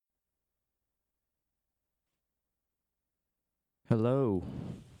Hello.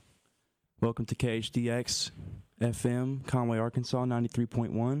 Welcome to KHDX FM, Conway, Arkansas,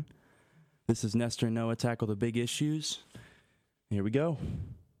 93.1. This is Nestor and Noah Tackle the Big Issues. Here we go.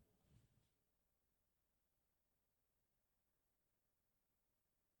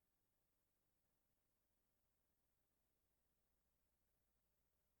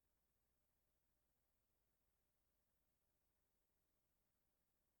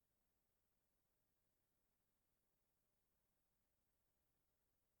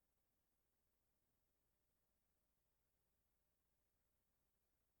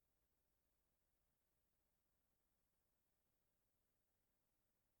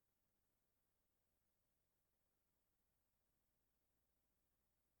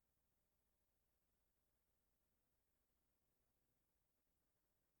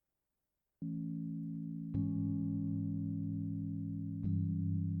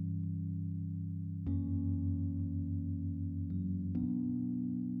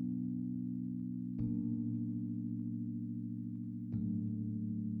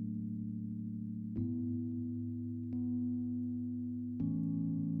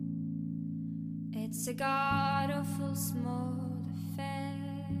 It's a god-awful small affair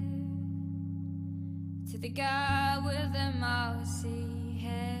to the girl with the mousy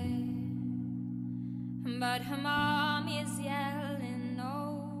hair, but her mom is yelling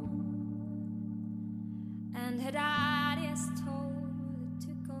no, and her dad is told to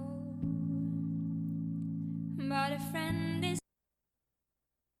go, but a friend is...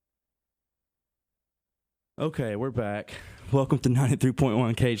 Okay, we're back. Welcome to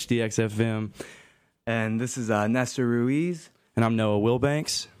 93.1 KHDX FM. And this is Nestor Ruiz. And I'm Noah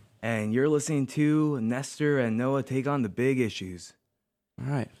Wilbanks. And you're listening to Nestor and Noah Take on the Big Issues.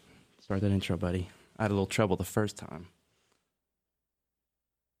 All right. Start that intro, buddy. I had a little trouble the first time.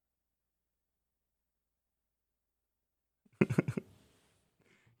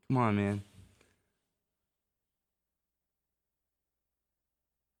 Come on, man.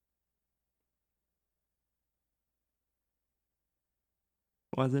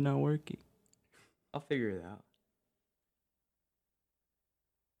 Why is it not working? I'll figure it out.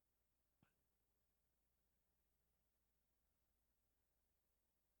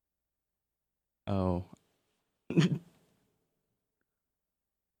 Oh.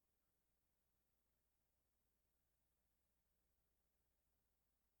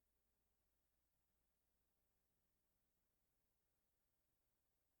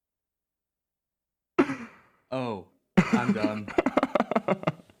 Oh, I'm done.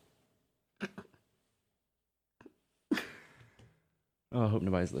 Oh, I hope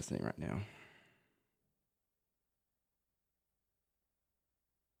nobody's listening right now.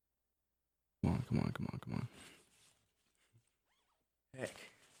 Come on. Heck.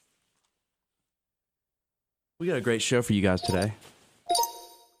 We got a great show for you guys today.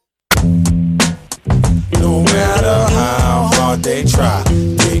 No matter how hard they try,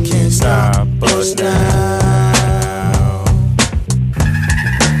 they can't stop us now.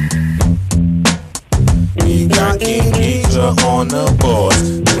 We got King Geezer on the board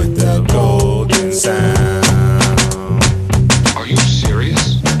with the golden sound. Are you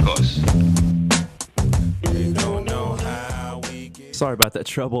serious? Because They don't know how we get. Sorry about that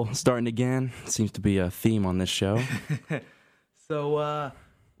trouble starting again. Seems to be a theme on this show. So,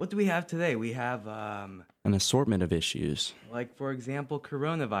 what do we have today? We have, An assortment of issues. like, for example,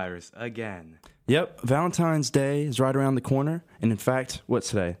 coronavirus again. Yep, Valentine's Day is right around the corner. And in fact, what's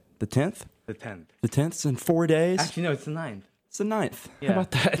today? The 10th? The 10th. The 10th's in 4 days? Actually, no, it's the 9th. It's the 9th. Yeah. How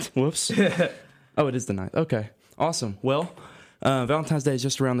about that? Whoops. Oh, it is the 9th. Okay. Awesome. Well, Valentine's Day is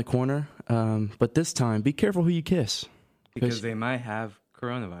just around the corner. But this time, be careful who you kiss. Because they might have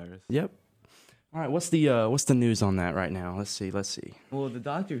coronavirus. Yep. All right. What's the news on that right now? Let's see. Well, the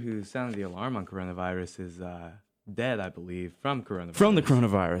doctor who sounded the alarm on coronavirus is dead, I believe, from coronavirus. From the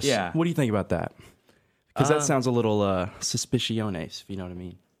coronavirus. Yeah. What do you think about that? Because that sounds a little suspiciones, if you know what I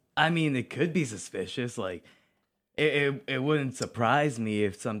mean. I mean, it could be suspicious. Like, it wouldn't surprise me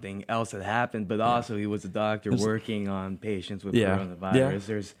if something else had happened. But also, he was a doctor working on patients with coronavirus. Yeah.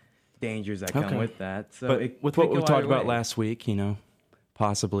 There's dangers that come with that. So But it with could what we go talked either about way. last week,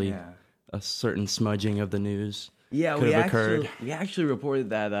 possibly Yeah. a certain smudging of the news. Yeah, could we have occurred. actually reported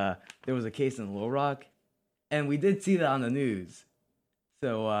that there was a case in Little Rock, and we did see that on the news.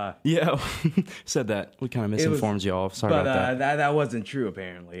 So, Yeah, said that. We kind of misinformed y'all. Sorry but about that. that wasn't true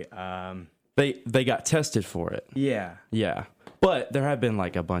apparently. They got tested for it. Yeah. Yeah. But there have been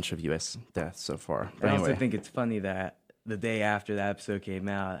like a bunch of U.S. deaths so far. But I anyway. also think it's funny that the day after that episode came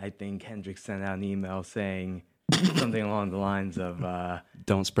out, I think Hendrix sent out an email saying something along the lines of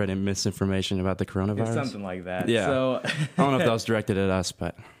Don't spread any misinformation about the coronavirus. something like that. Yeah. So I don't know if that was directed at us,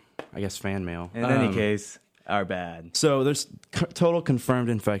 but I guess fan mail. in any case, our bad. So there's total confirmed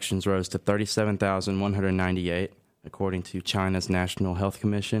infections rose to 37,198, according to China's National Health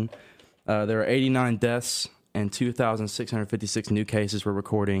Commission. There are 89 deaths and 2,656 new cases were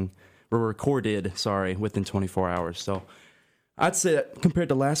recorded within 24 hours. So I'd say that compared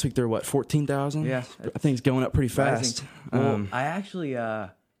to last week, there were 14,000? Yeah. I think it's going up pretty fast. Well, I actually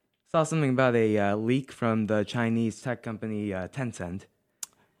saw something about a leak from the Chinese tech company Tencent.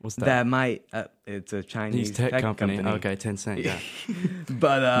 What's that? That might it's a Chinese tech company. Okay, Tencent, yeah.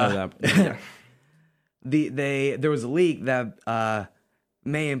 But yeah. there was a leak that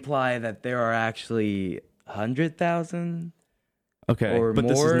may imply that there are actually 100,000 Okay, or but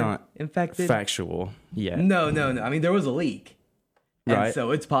more this is not infected. factual yet. No. I mean, there was a leak, and Right.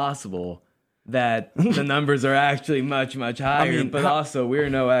 so it's possible that the numbers are actually much higher. mean, but also, we're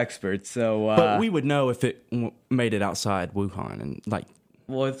no experts, so. But we would know if it made it outside Wuhan and like.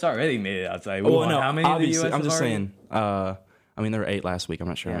 Well, it's already made it outside. Well, no, how many in the obviously, US I'm just have already? saying. I mean, there were 8 last week. I'm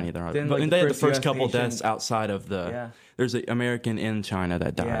not sure how many there are. Didn't, But like, they the had the first first US couple patient- deaths outside of the. Yeah. There's an American in China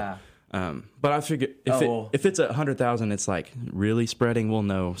that died. Yeah. But I figure if it's 100,000, it's like really spreading. We'll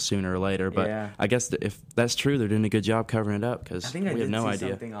know sooner or later. But Yeah. I guess if that's true, they're doing a good job covering it up because I we think I have did no see idea.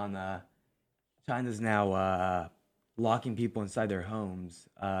 something on China's now locking people inside their homes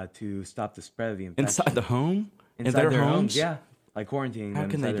to stop the spread of the infection. Inside the home? Inside in their homes, homes? yeah, like quarantining How them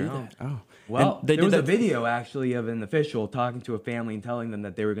can they inside do their homes. that? Oh, Well, And they there did was a that- video actually of an official talking to a family and telling them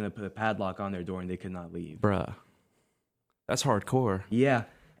that they were going to put a padlock on their door and they could not leave. Bruh, that's hardcore. Yeah,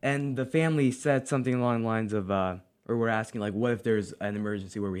 and the family said something along the lines of, or we're asking like, what if there's an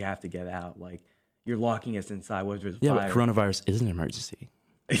emergency where we have to get out? Like, you're locking us inside. What if there's a Yeah, fire? but coronavirus is an emergency.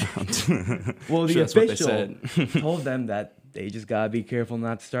 Well, the Sure, that's what they official said. told them that they just gotta be careful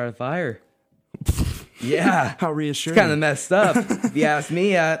not to start a fire. Yeah, How it's reassuring. kind of messed up. If you ask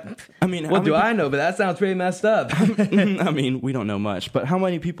me, I mean, what how do many I know? But that sounds pretty messed up. I mean, we don't know much, but how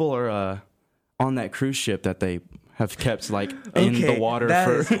many people are on that cruise ship that they have kept like in the water that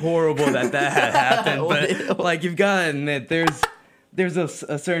for? is horrible that had happened. But like, you've got to admit, there's a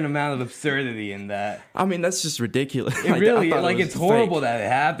certain amount of absurdity in that. I mean, that's just ridiculous. It really, I thought like, was it's horrible fake. that it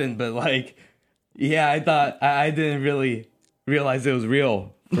happened. But like, yeah, I thought I didn't really realize it was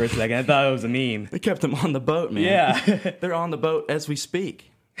real for a second. I thought it was a meme. They kept them on the boat, man. Yeah. They're on the boat as we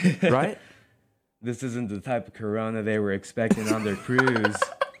speak, right? This isn't the type of corona they were expecting on their cruise.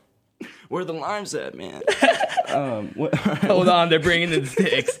 Where are the limes at, man? Hold on, they're bringing in the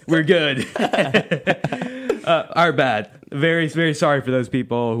sticks. We're good. Our bad. Very, very sorry for those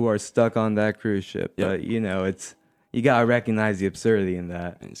people who are stuck on that cruise ship. Yep. But, you know, you got to recognize the absurdity in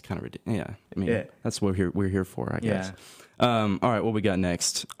that. It's kind of ridiculous. Yeah, I mean, Yeah. that's what we're here for, I guess. Yeah. All right, what we got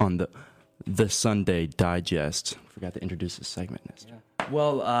next on the Sunday Digest? Forgot to introduce this segment.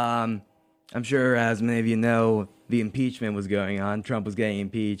 Well, I'm sure, as many of you know, the impeachment was going on. Trump was getting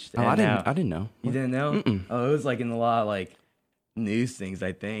impeached. Oh, and I didn't know. You didn't know? Mm-mm. Oh, it was like in a lot of like news things,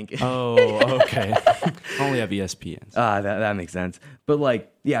 I think. Oh, okay. I only have ESPN. That makes sense. But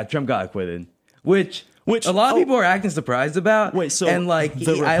like, yeah, Trump got acquitted, which a lot of oh. people are acting surprised about. Wait, so and like, the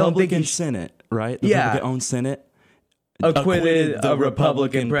I don't think Republican he Senate, right? The Yeah. Republican-owned Senate acquitted the a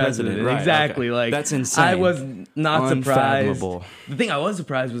Republican president. Right, Exactly. okay. Like, That's insane. I was not surprised. Unfathomable. The thing I was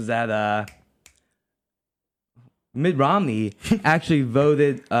surprised was that Mitt Romney actually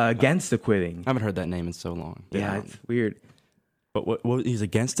voted against acquitting. I haven't heard that name in so long. Yeah, it's weird. But what he's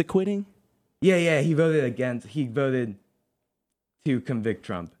against acquitting? Yeah, he voted against. He voted to convict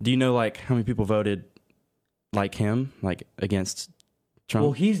Trump. Do you know like how many people voted like him, like against Trump?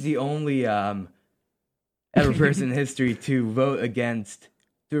 Well, he's the only ever person in history to vote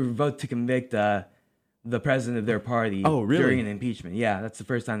to convict the president of their party. Oh, really? During an impeachment. Yeah, that's the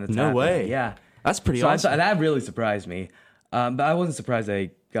first time that's No happened. way. Yeah, That's pretty so awesome. that really surprised me. But I wasn't surprised that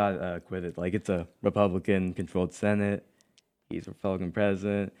he got acquitted. Like, it's a Republican-controlled Senate. He's a Republican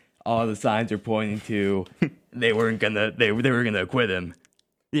president. All the signs are pointing to they were gonna acquit him.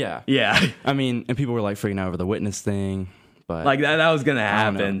 yeah. Yeah, I mean, and people were like freaking out over the witness thing, but like that was gonna I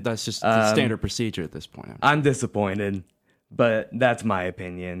don't know. happen. That's just the standard procedure at this point. I'm disappointed, but that's my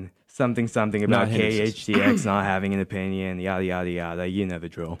opinion. Something about Not his. KHTX not having an opinion, yada, yada, yada. You know the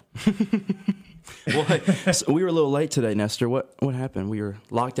drill. Well, hey, so we were a little late today, Nestor. What happened? We were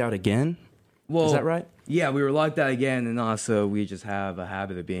locked out again? Well, Is that right? Yeah, we were locked out again, and also we just have a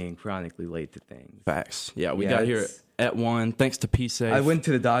habit of being chronically late to things. Facts. Yeah, we Yeah, got here it's- at 1, thanks to P-Safe. I went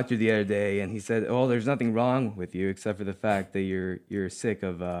to the doctor the other day, and he said, "Oh, there's nothing wrong with you except for the fact that you're sick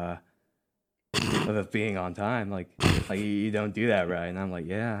of with being on time. Like you don't do that right. And I'm like,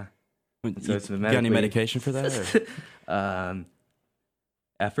 yeah. So it's got any medication for that? Or?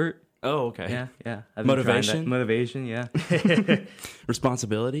 Effort. Oh, okay. Yeah. Motivation? Motivation, yeah.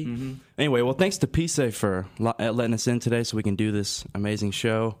 Responsibility. Mm-hmm. Anyway, well, thanks to PSAFE for letting us in today so we can do this amazing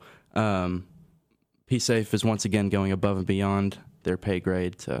show. PSAFE is once again going above and beyond their pay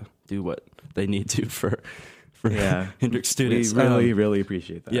grade to do what they need to for Hendrix students. We really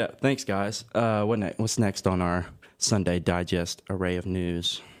appreciate that. Yeah, thanks, guys. What's next on our Sunday Digest array of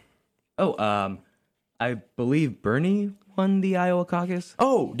news? Oh, I believe Bernie won the Iowa caucus.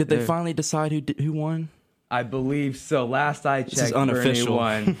 Oh, did they finally decide who won? I believe so. Last I checked, this is unofficial.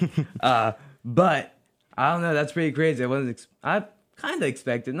 Bernie won. But I don't know. That's pretty crazy. I kind of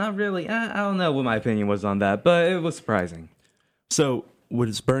expected. Not really. I don't know what my opinion was on that, but it was surprising. So,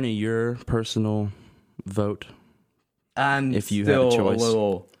 was Bernie your personal vote? I'm if you still had a choice. A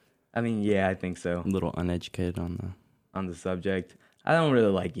little. I mean, yeah, I think so. A little uneducated on the subject. I don't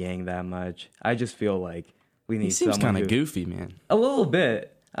really like Yang that much. I just feel like we need. He seems kind of goofy, man. A little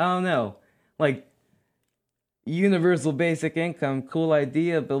bit. I don't know. Like universal basic income, cool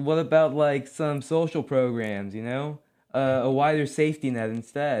idea, but what about like some social programs? You know, a wider safety net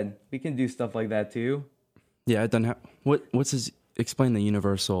instead. We can do stuff like that too. Yeah, it doesn't have. What's his? Explain the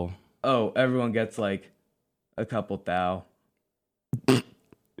universal. Oh, everyone gets like a couple thou.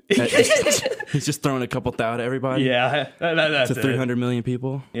 He's just throwing a couple thou to everybody. Yeah, that's to 300 million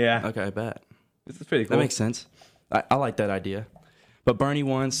people. Yeah. Okay, I bet. This is pretty cool. That makes sense. I like that idea. But Bernie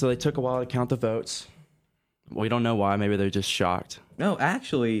won, so they took a while to count the votes. We don't know why. Maybe they're just shocked. No,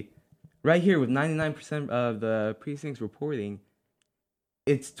 actually, right here with 99% of the precincts reporting,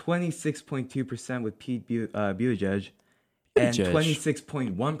 it's 26.2% with Pete Buttigieg and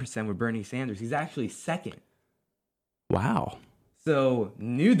 26.1% with Bernie Sanders. He's actually second. Wow. So,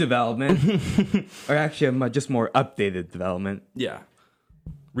 new development, or actually a just more updated development. Yeah.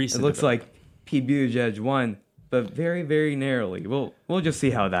 Recent. It looks like Pete Buttigieg won, but very, very narrowly. We'll just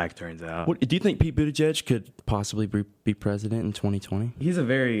see how that turns out. Do you think Pete Buttigieg could possibly be president in 2020? He's a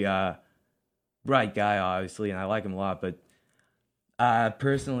very bright guy, obviously, and I like him a lot. But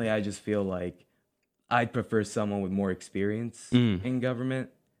personally, I just feel like I'd prefer someone with more experience in government.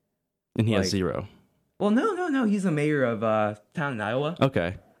 And he has zero. Well, no. He's a mayor of town in Iowa.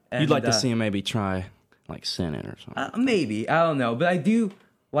 Okay. And, you'd like to see him maybe try like Senate or something. Maybe. I don't know. But I do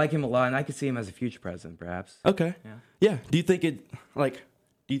like him a lot, and I could see him as a future president, perhaps. Okay. Yeah. Do you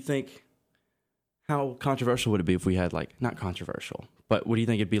think how controversial would it be if we had not controversial, but what do you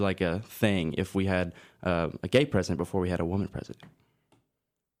think it'd be like a thing if we had a gay president before we had a woman president?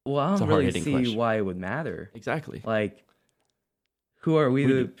 Well, I don't really see why it would matter. Exactly. Like, who are we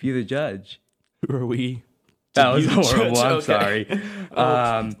to be the judge? Who are we? That was horrible. I'm sorry.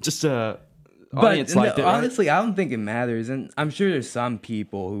 Just audience liked it, right? Honestly, I don't think it matters, and I'm sure there's some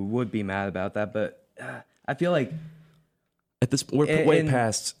people who would be mad about that. But I feel like at this we're way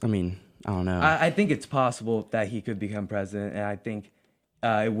past. I mean, I don't know. I think it's possible that he could become president, and I think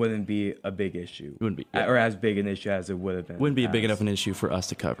it wouldn't be a big issue. It wouldn't be, or as big an issue as it would have been. Wouldn't be a big enough an issue for us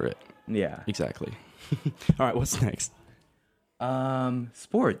to cover it. Yeah, exactly. All right, what's next?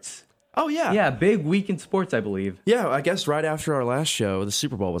 Sports. Oh, yeah. Yeah, big week in sports, I believe. Yeah, I guess right after our last show, the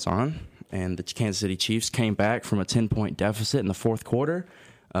Super Bowl was on, and the Kansas City Chiefs came back from a 10-point deficit in the fourth quarter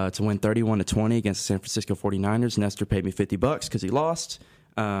to win 31-20 against the San Francisco 49ers. Nestor paid me $50 because he lost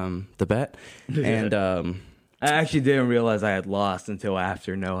the bet. And I actually didn't realize I had lost until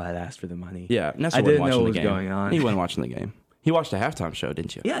after Noah had asked for the money. Yeah, Nestor I didn't know what was going on. He wasn't watching the game. He watched a halftime show,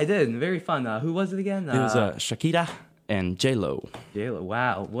 didn't you? Yeah, I did. Very fun. Who was it again? It was Shakira and J-Lo. J-Lo.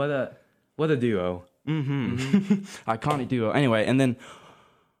 Wow, what a duo. Iconic duo. Anyway, and then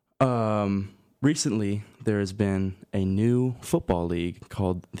recently there has been a new football league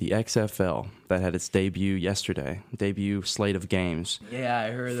called the XFL that had its debut yesterday. Debut slate of games. Yeah,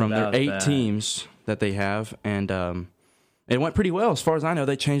 I heard from about their 8 that. teams that they have, and it went pretty well. As far as I know,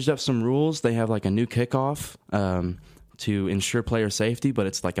 they changed up some rules. They have like a new kickoff to ensure player safety, but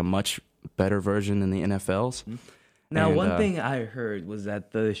it's like a much better version than the NFL's. Now, one thing I heard was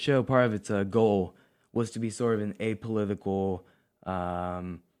that the show, part of its goal was to be sort of an apolitical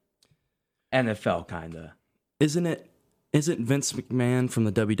NFL kind of. Isn't Vince McMahon from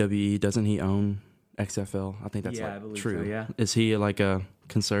the WWE, doesn't he own XFL? I think that's I believe true. So, yeah. Is he like a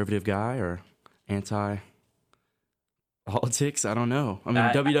conservative guy or anti-politics? I don't know. I mean,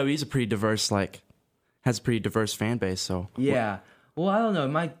 WWE's a pretty diverse, has a pretty diverse fan base, so. Yeah. Well, I don't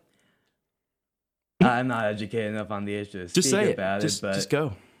know. I'm not educated enough on the issue to speak about it, but just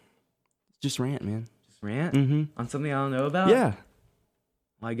go. Just rant, man. Just rant? Mm-hmm. On something I don't know about? Yeah.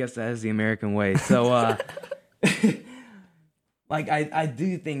 I guess that is the American way. So, like, I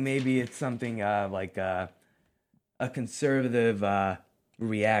do think maybe it's something like a conservative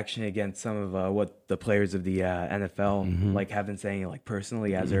reaction against some of what the players of the NFL like have been saying, like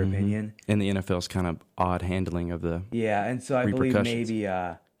personally as their opinion. And the NFL's kind of odd handling of the And so I believe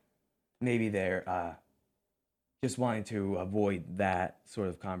repercussions. maybe they're just wanting to avoid that sort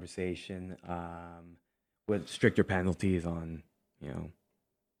of conversation with stricter penalties on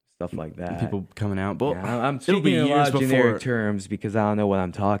stuff like that. people coming out. But I'm it'll be speaking in a lot years of before. generic terms because I don't know what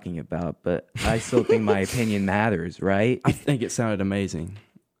I'm talking about, but I still think my opinion matters, right? I think it sounded amazing.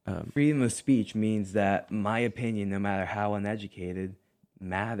 Freedom of speech means that my opinion, no matter how uneducated,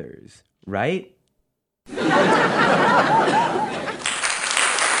 matters, right?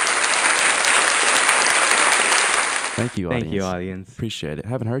 Thank you, audience. Thank you, audience. Appreciate it.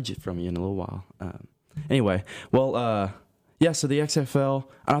 Haven't heard from you in a little while. Anyway, well, yeah. So the XFL,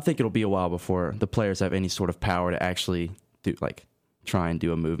 I don't think it'll be a while before the players have any sort of power to actually do try and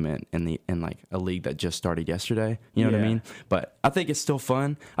do a movement in like a league that just started yesterday. You know what I mean? But I think it's still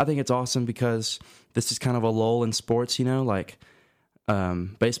fun. I think it's awesome because this is kind of a lull in sports.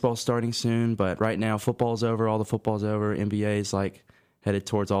 Baseball's starting soon, but right now football's over. All the football's over. NBA's like headed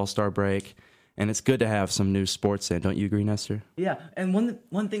towards All-Star break. And it's good to have some new sports in. Don't you agree, Nestor? Yeah, and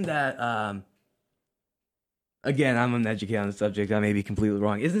one thing that, again, I'm uneducated on the subject. I may be completely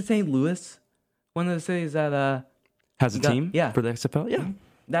wrong. Isn't St. Louis one of the cities that Has a team yeah. for the XFL? Yeah.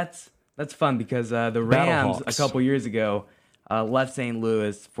 That's fun because the Rams Battlehawks. a couple years ago left St.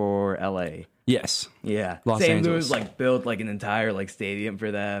 Louis for LA. Yes. Yeah, Los St. Angeles. Louis built an entire stadium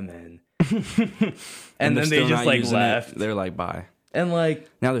for them, and And then they're they still just not using it. left. They're like, bye. And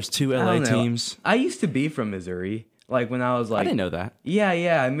Now there's 2 I LA don't know. teams. I used to be from Missouri. When I was I didn't know that. Yeah,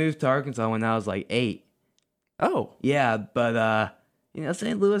 I moved to Arkansas when I was 8. Oh. Yeah, but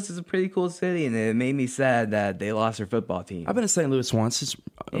St. Louis is a pretty cool city, and it made me sad that they lost their football team. I've been to St. Louis once. It's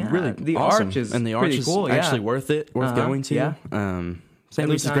really the awesome. Arch is and the Arch pretty is cool, yeah. actually worth going to. yeah. St.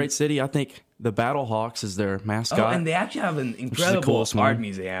 Louis is a time- great city. I think the Battlehawks is their mascot. Oh, and they actually have an incredible coolest art one.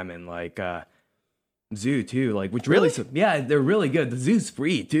 museum and zoo too. Which really, they're really good. The zoo's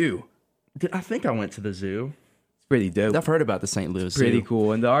free too. I think I went to the zoo. It's pretty dope. I've heard about the St. Louis Pretty Zoo.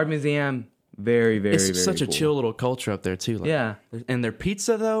 cool. And the art museum, very, very, It's very such a cool. chill little culture up there too. Yeah. And their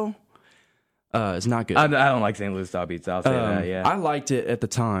pizza though, is not good. I don't like St. Louis style pizza. I'll say that. Yeah. I liked it at the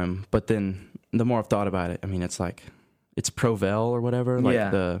time, but then the more I've thought about it, I mean, it's Provel or whatever,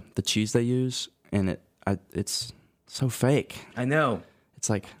 the cheese they use, and it's so fake. I know. It's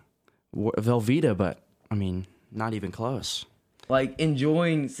like Velveeta, but I mean, not even close.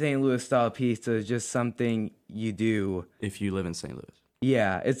 Enjoying St. Louis style pizza is just something you do. If you live in St. Louis,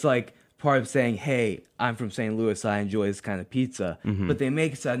 Yeah, it's part of saying, hey, I'm from St. Louis, I enjoy this kind of pizza. But they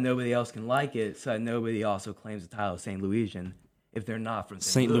make it so that nobody else can like it, so that nobody also claims the title of St. Louisian if they're not from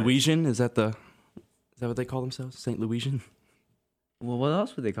St. St. Louis. Louisian, is that what they call themselves? St. Louisian? Well, what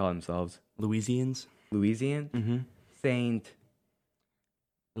else would they call themselves? Louisians? Louisian? Mm-hmm. Saint.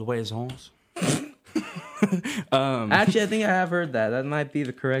 Louisans? Actually, I think I have heard that. That might be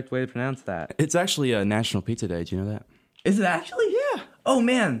the correct way to pronounce that. It's actually a National Pizza Day. Do you know that? Is it actually? Yeah. Oh,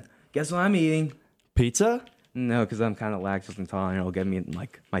 man. Guess what I'm eating? Pizza? No, because I'm kind of lactose intolerant. It'll get me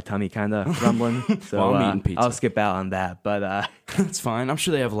my tummy kind of rumbling. So Well, I'm eating pizza. I'll skip out on that. But That's fine. I'm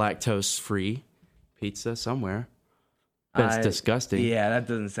sure they have lactose-free pizza somewhere. But it's disgusting. Yeah, that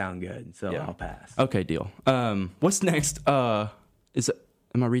doesn't sound good. So Yeah. I'll pass. Okay, deal. What's next? Am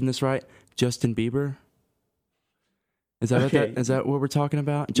I reading this right? Justin Bieber? Is that Okay. is that what we're talking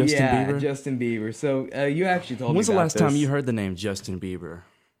about? Justin Bieber? Justin Bieber. So you actually told me. When's the about last time this. you heard the name Justin Bieber?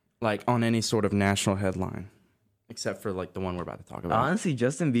 On any sort of national headline? Except for the one we're about to talk about. Honestly,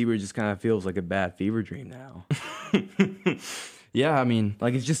 Justin Bieber just kind of feels like a bad fever dream now. Yeah, I mean,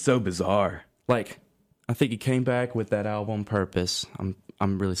 It's just so bizarre. I think he came back with that album Purpose. I'm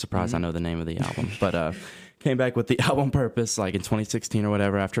really surprised I know the name of the album, but came back with the album Purpose in 2016 or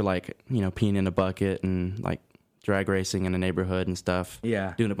whatever after peeing in a bucket and drag racing in a neighborhood and stuff.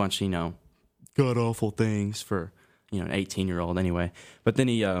 Yeah. Doing a bunch of god awful things for an 18-year-old anyway. But then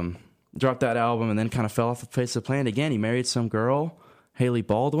he dropped that album and then kind of fell off the face of the planet again. He married some girl, Haley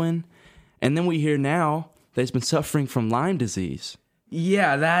Baldwin, and then we hear now that he's been suffering from Lyme disease.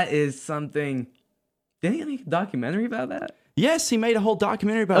 Yeah, that is something. Didn't he make a documentary about that? Yes, he made a whole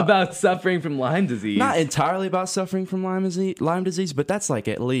documentary About suffering from Lyme disease. not entirely about suffering from Lyme disease, but that's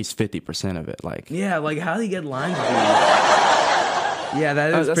at least 50% of it. Yeah, how do you get Lyme disease? Yeah, that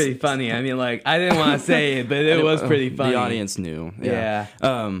is that's- pretty funny. I mean, I didn't want to say it, but it was pretty funny. The audience knew. Yeah.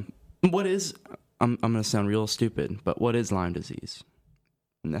 What is? I'm gonna sound real stupid, but what is Lyme disease?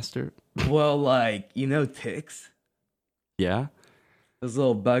 Nestor? Well, like, ticks? Yeah. Those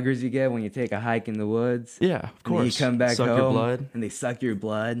little buggers you get when you take a hike in the woods? Yeah, of course. And you come back Suck home, your blood. and they suck your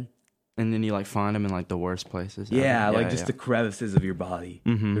blood. And then you like find them in like the worst places. Yeah, ever. like just the crevices of your body.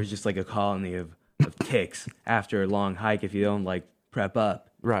 Mhm. There's just like a colony of ticks after a long hike if you don't like prep up.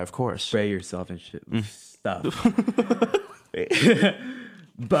 Right, of course. Spray yourself and shit stuff.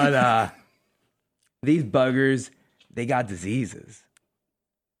 But these buggers, they got diseases.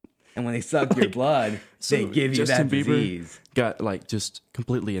 And when they suck your blood, they give you Justin that Bieber disease. got like just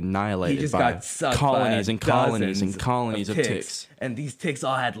completely annihilated He just by got sucked colonies by and colonies and dozens colonies of ticks. And these ticks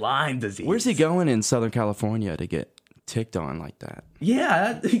all had Lyme disease. Where's he going in Southern California to get ticked on like that?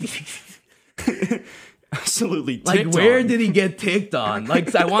 Yeah. Absolutely ticked Like, where on. did he get ticked on?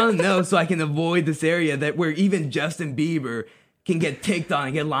 Like, I want to know so I can avoid this area where even Justin Bieber can get ticked on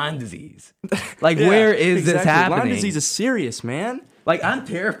and get Lyme disease. Like, Yeah, where is this exactly. happening? Lyme disease is serious, man. Like, I'm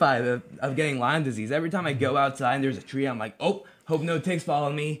terrified of getting Lyme disease. Every time I go outside and there's a tree, I'm like, oh, hope no ticks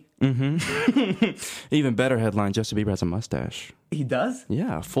follow me. Even better headline, Justin Bieber has a mustache. He does?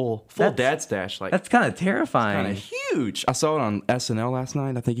 Yeah, full That's- dad stash. Like, That's kind of terrifying. kind of huge. I saw it on SNL last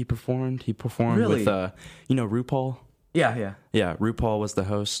night. I think he performed. He performed Really? with, RuPaul. Yeah, yeah. Yeah, RuPaul was the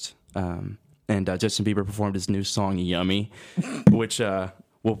host. And Justin Bieber performed his new song, Yummy, which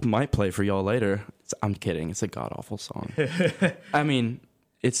might play for y'all later. I'm kidding. It's a god-awful song. I mean,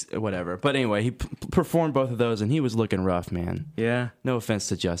 it's whatever. But anyway, he performed both of those, and he was looking rough, man. Yeah. No offense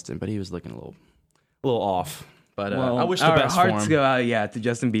to Justin, but he was looking a little off. But Well, I wish the our best for hearts him. go out, to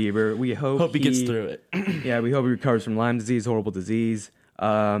Justin Bieber. We hope He gets through it. Yeah, we hope he recovers from Lyme disease, horrible disease.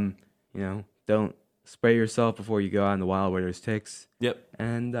 Don't spray yourself before you go out in the wild where there's ticks. Yep.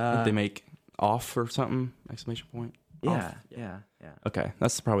 And They make off or something, exclamation point. yeah, Off. yeah. Okay,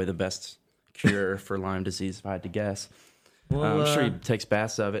 that's probably the best cure for Lyme disease if I had to guess. Well, I'm sure he takes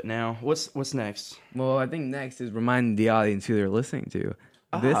baths of it now. What's next? Well, I think next is reminding the audience who they're listening to.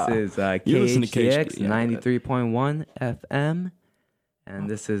 This is you listen to KHDX yeah, 93.1 FM. And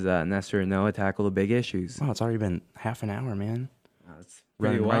this is Nestor and Noah Tackle the Big Issues. Wow, it's already been half an hour, man. It's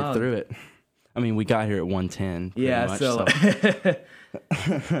pretty Running right wild. through it. I mean, we got here at 1:10. Yeah, much, so I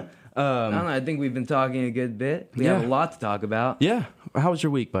don't know. I think we've been talking a good bit. We have Yeah. a lot to talk about. yeah. How was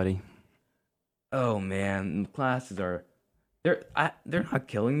your week, buddy? Oh man, classes are they're not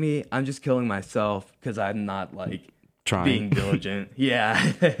killing me. I'm just killing myself because I'm not like Trying. being diligent.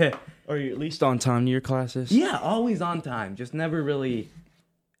 Yeah. Are you at least on time to your classes? Yeah, always on time, just never really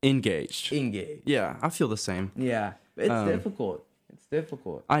Engaged. engaged. Yeah, I feel the same. Yeah, it's difficult. It's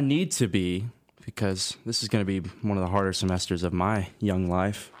difficult. I need to be because this is going to be one of the harder semesters of my young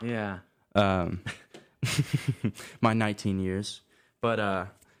life. Yeah. My 19 years. But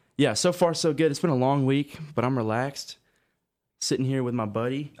yeah, so far so good. It's been a long week, but I'm relaxed. Sitting here with my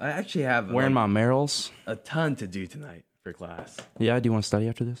buddy, I actually have wearing my Merrills. a ton to do tonight for class. Yeah, do you want to study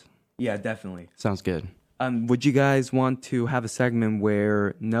after this? Yeah, definitely. Sounds good. Would you guys want to have a segment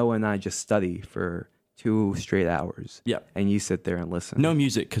where Noah and I just study for 2 straight hours? Yeah. And you sit there and listen. No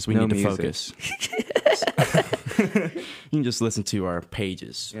music because we No need to music. focus. You can just listen to our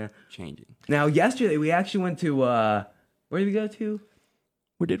pages changing. Now, yesterday we actually went to where did we go to?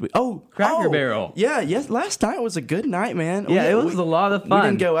 Where did we? Oh, Cracker Barrel. Yeah, yes. Last night was a good night, man. Yeah, it was a lot of We fun.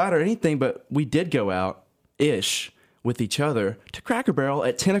 didn't go out or anything, but we did go out ish with each other to Cracker Barrel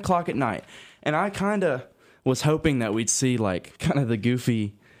at 10 o'clock at night. And I kind of was hoping that we'd see like kind of the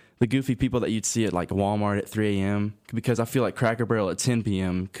goofy people that you'd see at like Walmart at 3 a.m. because I feel like Cracker Barrel at 10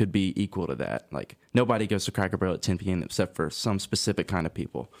 p.m. could be equal to that. Like nobody goes to Cracker Barrel at 10 p.m. except for some specific kind of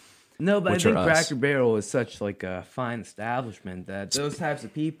people. No, but which I think are us. Cracker Barrel is such like a fine establishment that those types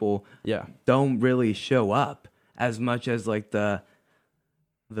of people Yeah. don't really show up as much as like the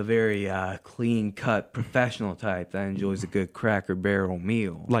very clean cut professional type that enjoys a good Cracker Barrel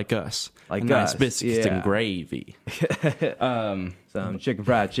meal. Like us. Like nice us, biscuits yeah. and gravy. Some chicken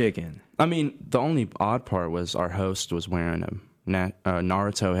fried chicken. I mean, the only odd part was our host was wearing a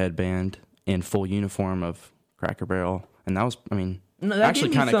Naruto headband in full uniform of Cracker Barrel. And that was, I mean, No, that actually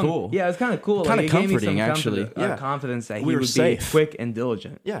gave me kind of some- cool. Yeah, it's kind of cool. Kinda Like, it gave me comforting, some actually. Yeah. confidence that We he were would safe. be quick and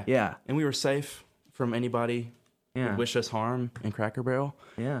diligent. Yeah. Yeah. And we were safe from anybody who Yeah. would wish us harm in Cracker Barrel.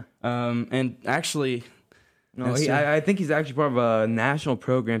 Yeah. And actually, No, Yes, he, sir. I think he's actually part of a national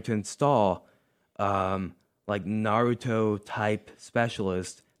program to install like Naruto type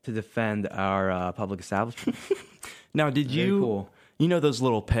specialists to defend our public establishment. now did Very you, cool. you know those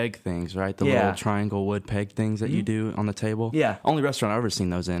little peg things, right? The Yeah. little triangle wood peg things that you do on the table? Yeah. Only restaurant I've ever seen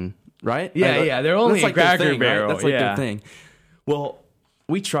those in, right? Yeah, Like, yeah, they're only that's at like their Cracker thing, right? Barrel, That's like yeah. their thing. Well,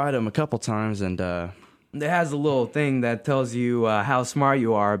 we tried them a couple times and it has a little thing that tells you how smart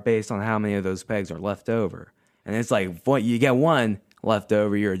you are based on how many of those pegs are left over. And it's like, what you get one left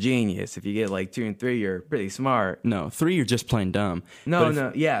over, you're a genius. If you get like 2 and 3, you're pretty smart. No, 3 you're just plain dumb. No,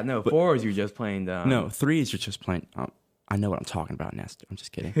 4s you're just plain dumb. No, 3s you're just plain. I know what I'm talking about, Nestor. I'm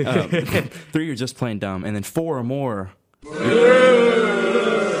just kidding. 3 you're just plain dumb, and then 4 or more.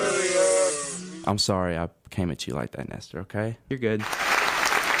 I'm sorry, I came at you like that, Nestor. Okay, You're good.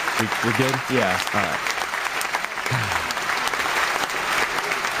 we're good. Yeah. All right.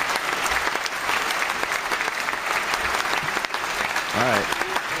 All right.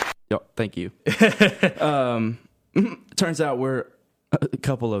 Yo, thank you. Turns out we're a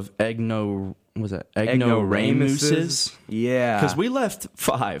couple of ignoramuses. Yeah. Because we left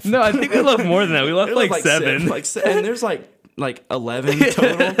 5. No, I think we left more than that. We left like 7. And there's like 11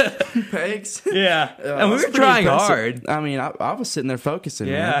 total pegs. Yeah. And we That's were pretty trying impressive. hard. I mean, I was sitting there focusing.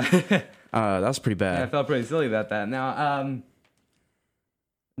 Yeah. Man. That was pretty bad. I felt pretty silly about that. Now,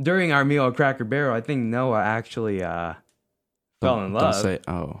 during our meal at Cracker Barrel, I think Noah actually fell in love. Don't say,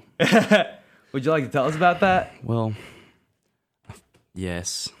 oh. Would you like to tell us about that? Well,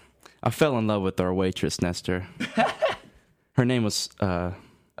 yes. I fell in love with our waitress, Nestor. Her name was, can't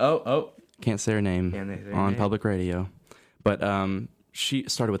say her name Can't say her on name. public radio. But she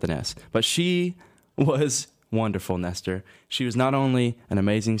started with an S. But she was wonderful, Nestor. She was not only an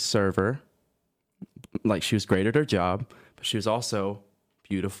amazing server, like she was great at her job, but she was also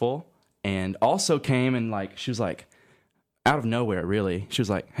beautiful and also came and like, she was like, out of nowhere, really. She was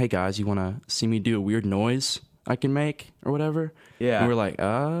like, hey guys, you want to see me do a weird noise I can make or whatever? Yeah. And we're like,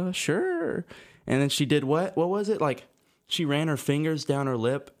 sure. And then she did what? What was it? Like, she ran her fingers down her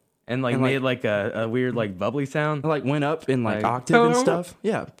lip And like made like a weird like bubbly sound. like went up in like Like, octave and stuff.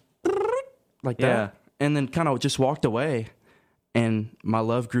 Yeah. Like that. Yeah. And then kind of just walked away and my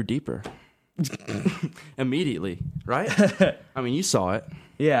love grew deeper. Immediately, right? I mean, you saw it.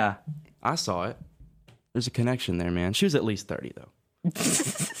 Yeah. I saw it. There's a connection there, man. She was at least 30 though.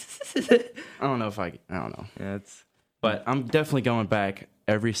 I don't know. Yeah, it's But I'm definitely going back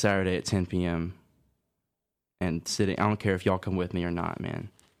every Saturday at 10 p.m. and sitting. I don't care if y'all come with me or not, man.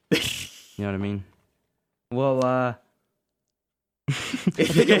 You know what I mean? well, I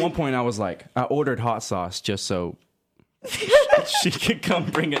think at one point I was like, I ordered hot sauce just so she could come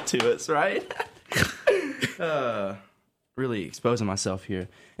bring it to us, right? Really exposing myself here.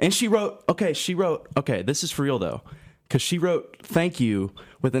 And she wrote, okay, this is for real though. Because she wrote, thank you,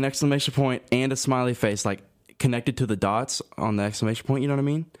 with an exclamation point and a smiley face, like connected to the dots on the exclamation point, you know what I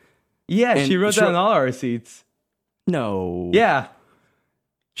mean? yeah, And she wrote she that wrote- on all our receipts. No. Yeah.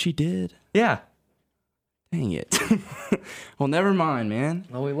 She did? Yeah. Dang it. Well, never mind, man.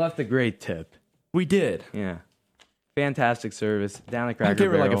 Well, we left a great tip. We did. Yeah. Fantastic service down at I Cracker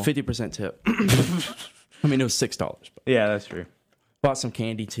gave her like a Barrel. 50% tip. I mean, it was $6. But Yeah, that's true. bought some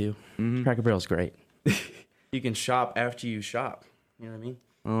candy too. Mm-hmm. Cracker Barrel's great. You can shop after you shop. You know what I mean?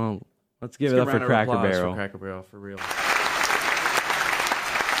 Oh, let's give Let's it up give a for round of Cracker applause Barrel. For Cracker Barrel, for real.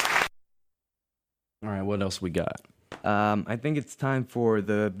 All right, what else we got? I think it's time for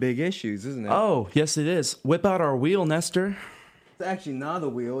the big issues, isn't it? Oh, yes, it is. Whip out our wheel, Nestor. It's actually not a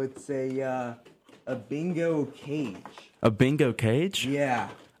wheel. It's a bingo cage. A bingo cage? Yeah.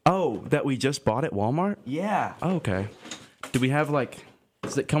 Oh, that we just bought at Walmart? Yeah. Oh, okay. Do we have like?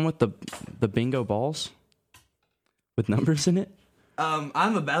 Does it come with the bingo balls with numbers in it?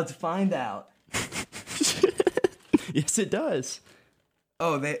 I'm about to find out. Yes, it does.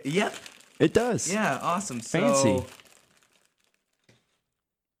 Oh, yep. It does. Yeah, awesome. Fancy. So,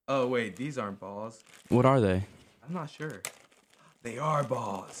 oh, wait, these aren't balls. What are they? I'm not sure. They are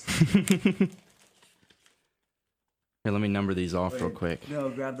balls. Here, let me number these off real quick. No,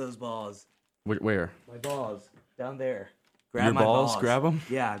 grab those balls. Where? My balls. Down there. Grab Your my balls? Grab 'em?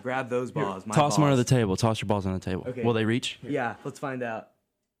 Yeah, grab those balls. My Toss them under the balls. table. Toss your balls on the table. Okay. Will they reach? Yeah, let's find out.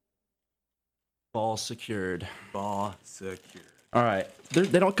 Ball secured. Ball secure. All right.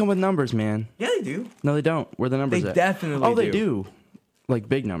 They don't come with numbers, man. Yeah, they do. No, they don't. Where are the numbers They at? definitely Oh, they do. do. Like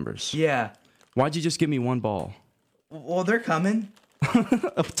big numbers. Yeah. Why'd you just give me one ball? Well, they're coming.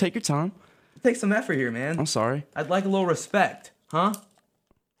 Take your time. Take some effort here, man. I'm sorry. I'd like a little respect, huh?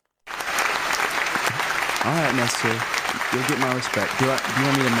 All right, Nestor. You'll get my respect. Do you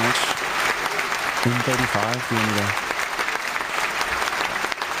want me to match M35? Do you want me to...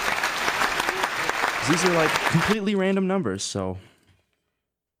 These are like completely random numbers, so...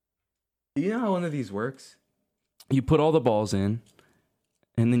 Do you know how one of these works? You put all the balls in,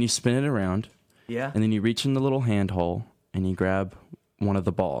 and then you spin it around, Yeah. and then you reach in the little hand hole, and you grab one of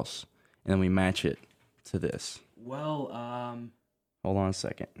the balls, and then we match it to this. Well, Hold on a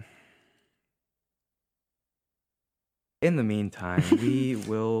second. In the meantime, we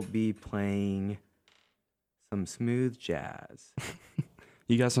will be playing some smooth jazz.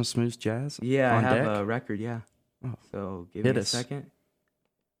 You got some smooth jazz? Yeah, I on have deck? a record, yeah. Oh. So give Hit me a us. second.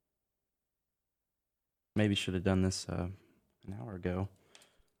 Maybe should have done this an hour ago.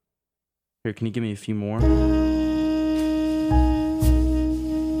 Here, can you give me a few more?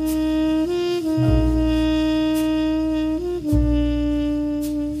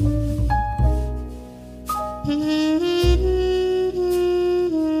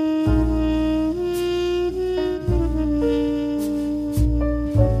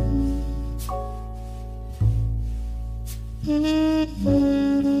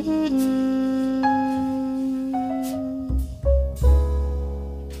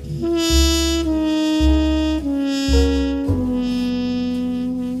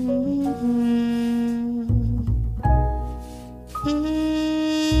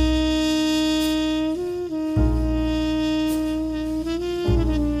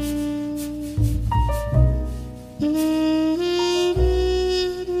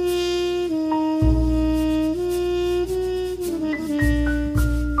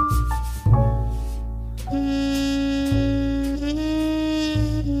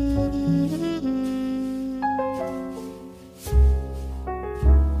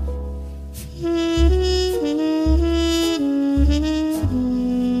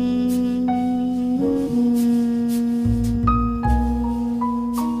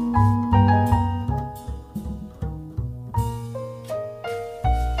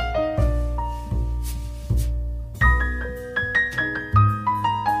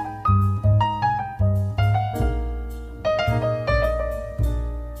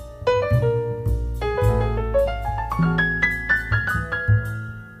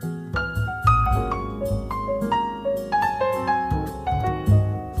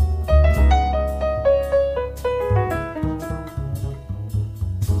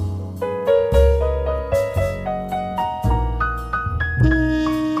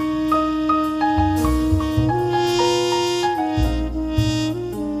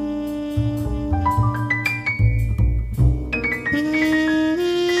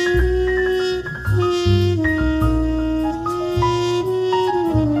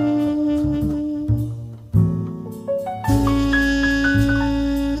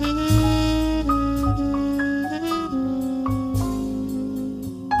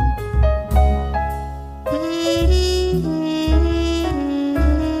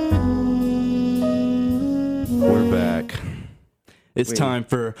 It's Wait. time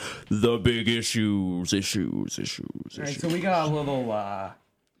for the big issues. All right, so we got a little,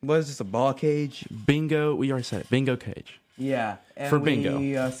 what is this, a ball cage? Bingo. We already said it. Bingo cage. Yeah. And For bingo.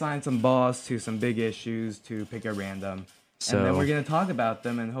 we assigned some balls to some big issues to pick at random. So And then we're going to talk about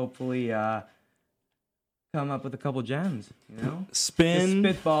them and hopefully come up with a couple gems, you know? Just spin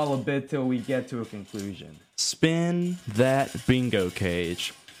spitball a bit till we get to a conclusion. that bingo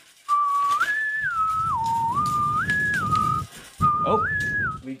cage. Oh,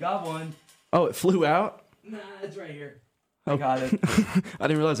 we got one. Oh, it flew out? Nah, it's right here. I got it. I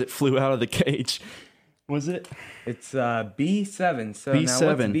didn't realize it flew out of the cage. Was it? It's B7. So B7. now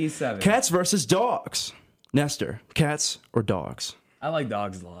what's B7? Cats versus dogs. Nestor, cats or dogs? I like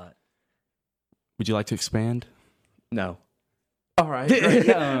dogs a lot. Would you like to expand? No. All right. Great.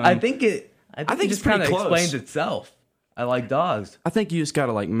 I think it it's just pretty kind of close. explains itself. I like dogs. I think you just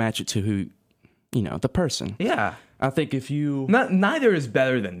gotta like match it to who, the person. Yeah. I think if you, Neither is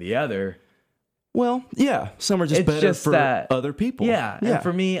better than the other. well, yeah, some are just It's better just for that- other people. Yeah. And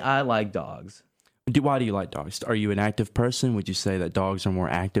for me, I like dogs. Why do you like dogs? Are you an active person? Would you say that dogs are more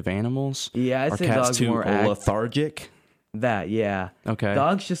active animals? Yeah, I'd Are say cats dogs too more lethargic? yeah. Okay.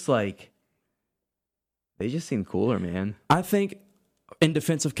 Dogs just like, they just seem cooler, man. I think, in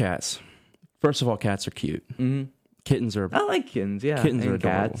defense of cats, first of all, cats are cute. Mm-hmm. Kittens are I like kittens, yeah. Kittens and are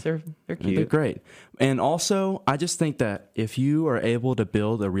adorable. cats, they're cute. They're great. And also, I just think that if you are able to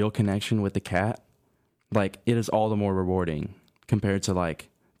build a real connection with the cat, like it is all the more rewarding compared to like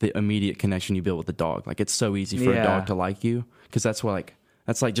the immediate connection you build with the dog. Like it's so easy for a Yeah. dog to like you because that's like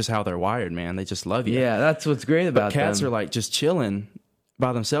just how they're wired, man. They just love you. Yeah, that's what's great But about cats them. are like just chilling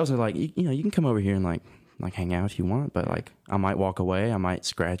by themselves. They're like, you can come over here and like hang out if you want, but like I might walk away, I might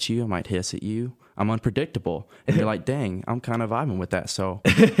scratch you, I might hiss at you. I'm unpredictable. And you're like, dang, I'm kind of vibing with that. So,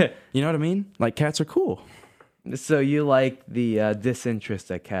 you know what I mean? Like cats are cool. So you like the disinterest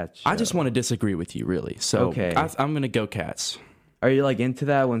that cats show. I just want to disagree with you, really. So Okay. I'm going to go cats. Are you like into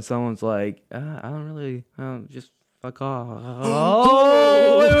that when someone's like, I don't really, just fuck off.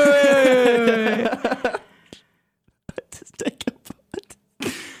 Oh, wait.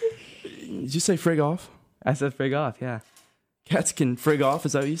 Did you say frig off? I said frig off, yeah. Cats can frig off.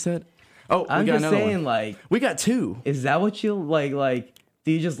 Is that what you said? Oh, I'm we got just another saying, one. like, We got two. is that what you like? Like,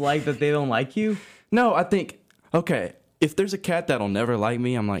 do you just like that they don't like you? No, I think, okay, if there's a cat that'll never like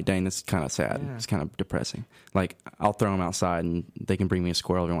me, I'm like, dang, that's kind of sad. Yeah. It's kind of depressing. Like, I'll throw them outside and they can bring me a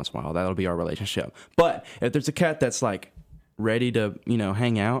squirrel every once in a while. That'll be our relationship. But if there's a cat that's like ready to,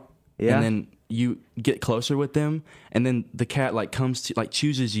 hang out, Yeah. and then you get closer with them, and then the cat like comes to, like,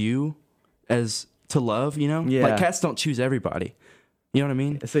 chooses you as to love, Yeah. Like, cats don't choose everybody. You know what I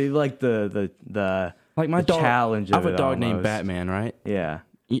mean? So you like the Like my the dog, challenge I have of a it dog named almost. Batman, right? Yeah.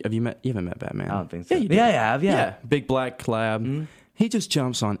 You haven't met Batman? I don't think so. Yeah, you did. Yeah, I have. Yeah. Big black lab. He just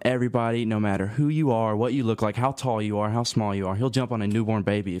jumps on everybody, no matter who you are, what you look like, how tall you are, how small you are. He'll jump on a newborn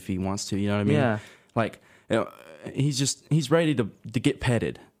baby if he wants to. You know what I mean? Yeah. Like, he's ready to get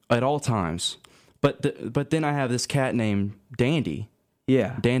petted at all times. But then I have this cat named Dandy,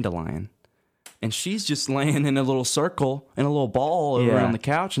 Yeah. Dandelion, and she's just laying in a little circle in a little ball over Yeah. on the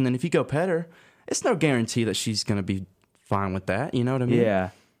couch. And then if you go pet her, it's no guarantee that she's gonna be fine with that. You know what I mean? Yeah.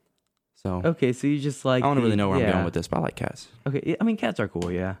 So Okay, so you just like I don't really know where I'm yeah. going with this, but I like cats. Okay, yeah, I mean cats are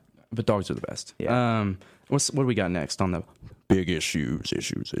cool, yeah. But dogs are the best. Yeah. What do we got next on the big issues?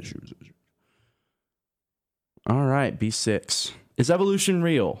 All right, B6. Is evolution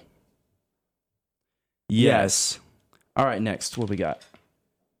real? Yes. All right, next. What we got?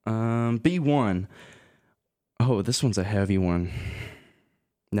 B1. Oh, this one's a heavy one.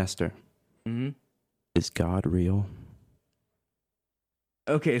 Nestor. Mm-hmm. Is God real?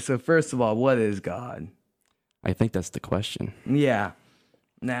 Okay, so first of all, what is God? I think that's the question. Yeah.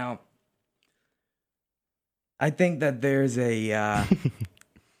 Now, I think that there's a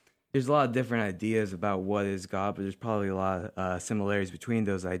there's a lot of different ideas about what is God, but there's probably a lot of similarities between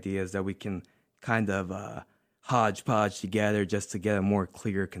those ideas that we can kind of hodgepodge together just to get a more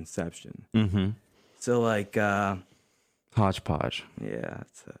clear conception. Mm-hmm. So, like, Hodgepodge. yeah,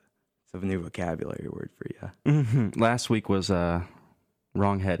 it's a new vocabulary word for you. Mm-hmm. Last week was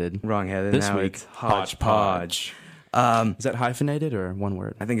wrong-headed. Wrong-headed. This now week, it's hodgepodge. Is that hyphenated or one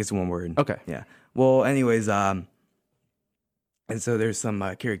word? I think it's one word. Okay. Yeah. Well, anyways, and so there's some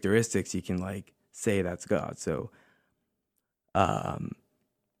characteristics you can like say that's God. So,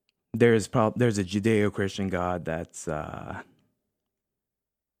 there's a Judeo-Christian God that's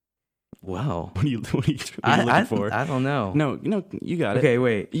well, What are you looking for? I don't know. No, you got it. Okay,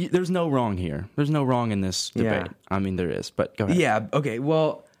 wait. There's no wrong here. There's no wrong in this debate. Yeah. I mean, there is, but go ahead. Yeah. Okay.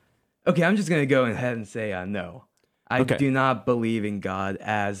 Well. Okay. I'm just gonna go ahead and say no. I Okay. do not believe in God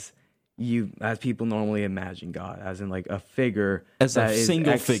as people normally imagine God, as in like a figure As a that is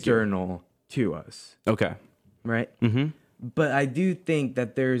single figure. external to us, Okay. right? Mm-hmm. But I do think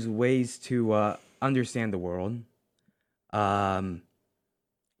that there's ways to understand the world,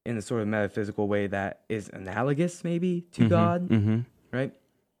 in a sort of metaphysical way that is analogous, maybe, to God, Mm-hmm. right?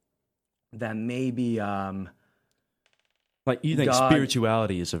 That maybe Like you think God-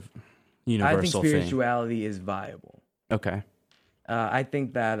 spirituality is a I think universal spirituality is viable. thing. Okay. I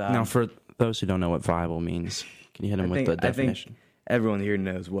think that Now, for those who don't know what viable means, can you hit them with the I definition? think everyone here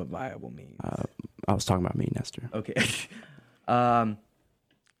knows what viable means. I was talking about me, Nestor. Okay,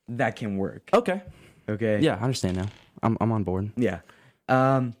 that can work. Okay. Okay. Yeah, I understand now. I'm on board. Yeah.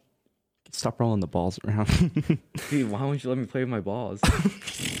 Stop rolling the balls around. Dude, why don't you let me play with my balls?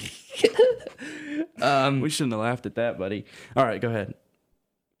 We shouldn't have laughed at that, buddy. All right, go ahead.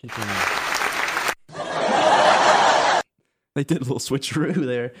 Continue. They did a little switcheroo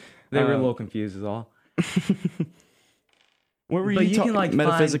there. They were a little confused, is all. What were But you you talking? can, like,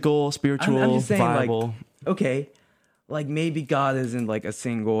 Metaphysical, spiritual, I'm just saying, like, viable. Okay, like maybe God isn't like a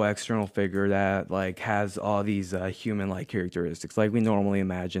single external figure that like has all these human-like characteristics like we normally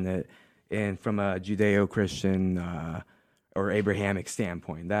imagine it, and from a Judeo-Christian or Abrahamic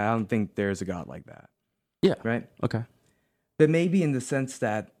standpoint. That I don't think there's a God like that, Yeah. right? Okay. But maybe in the sense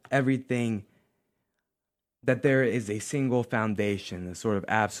that that there is a single foundation, a sort of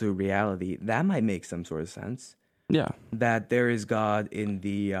absolute reality, that might make some sort of sense. Yeah. That there is God in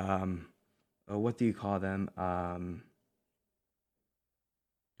the what do you call them?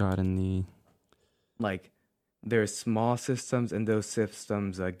 God in the. Like there's small systems, and those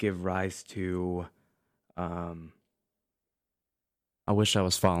systems give rise to I wish I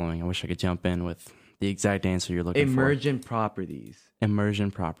was following. I wish I could jump in with the exact answer you're looking emergent properties. for.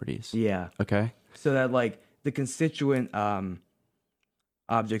 Emergent properties. Yeah. Okay. So that like the constituent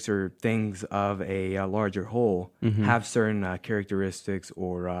objects or things of a larger whole Mhm. have certain characteristics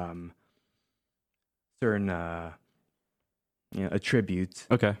or certain attributes,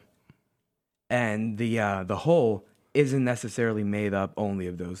 Okay. and the whole isn't necessarily made up only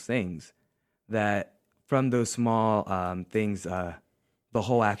of those things. That from those small things, the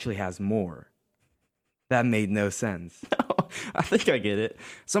whole actually has more. That made no sense. I think I get it.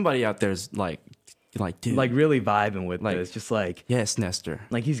 Somebody out there's like, dude, Like really vibing with Like- this, just like yes, Nestor.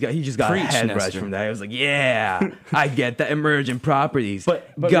 he just got Preach, a head rush Nestor. from that. He was like, yeah, I get the emergent properties, But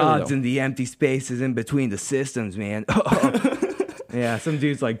really, gods though. in the empty spaces in between the systems, man. Yeah, some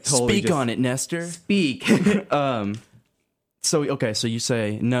dude's like totally Speak just on it, Nestor. Speak. So okay, so you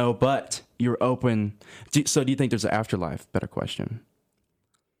say no, but you're open. So do you think there's an afterlife? Better question.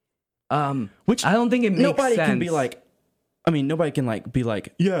 Which I don't think it makes nobody sense. can be like. I mean, nobody can like be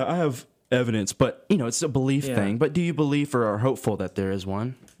like, yeah, I have evidence, but it's a belief Yeah. thing. But do you believe or are hopeful that there is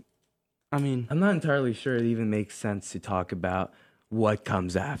one? I mean, I'm not entirely sure it even makes sense to talk about what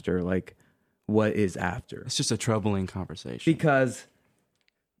comes after, like what is after. it's just a troubling conversation. Because,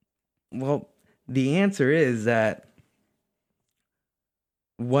 well, the answer is that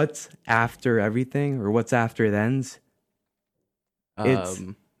what's after everything or what's after it ends,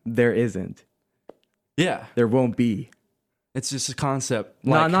 there isn't. Yeah, There won't be. it's just a concept.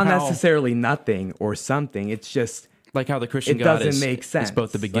 Not how, necessarily nothing or something. It's just, like how the Christian it God doesn't is, make sense. is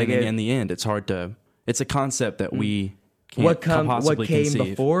both the Like beginning it- and the end. It's hard to. It's a concept that we can't what possibly came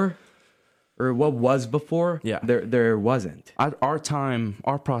conceive. before or what was before, Yeah. there wasn't. Our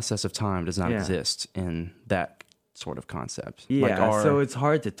process of time does not Yeah. exist in that sort of concept. Yeah, Like our- so it's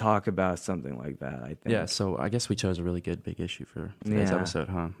hard to talk about something like that, I think. yeah. So I guess we chose a really good big issue for today's Yeah. episode,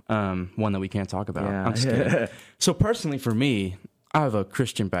 huh? One that we can't talk about. Yeah. I'm just kidding. So personally, for me, I have a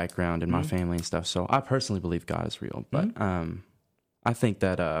Christian background in Mm-hmm. my family and stuff, so I personally believe God is real. But I think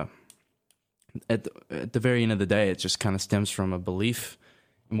that at the very end of the day, it just kind of stems from a belief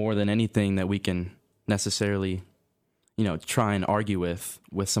more than anything that we can necessarily, try and argue with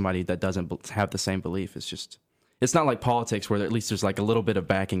somebody that doesn't have the same belief. It's not like politics where at least there's like a little bit of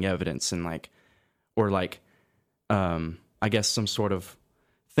backing evidence and I guess some sort of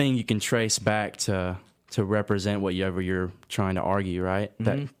thing you can trace back to represent whatever you're trying to argue, right? Mm-hmm.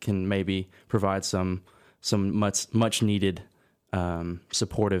 That can maybe provide some much needed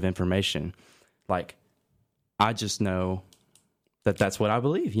supportive information. Like, I just know that that's what I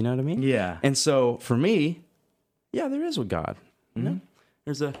believe. You know what I mean? Yeah. And so for me, yeah, there is a God. You know?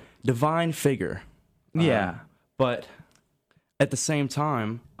 There's a divine figure. Yeah. But at the same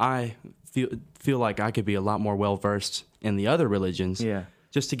time, I feel like I could be a lot more well versed in the other religions. Yeah.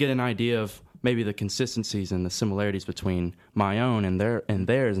 Just to get an idea of maybe the consistencies and the similarities between my own and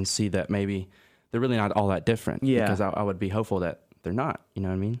theirs, and see that maybe they're really not all that different. Yeah. Because I would be hopeful that they're not. You know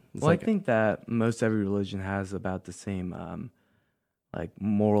what I mean? It's Well, like, I think that most every religion has about the same, like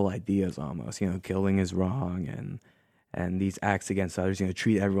moral ideas almost. Killing is wrong, and these acts against others.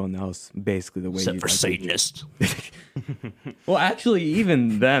 Treat everyone else basically the way except you for Satanists. Well, actually,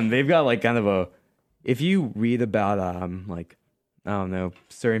 even them, they've got like kind of a. If you read about like, I don't know,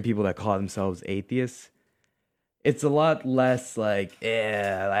 certain people that call themselves atheists, it's a lot less like,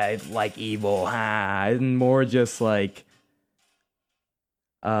 I like evil, and more just like,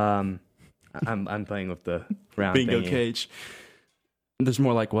 I'm playing with the round Bingo thingy. cage. There's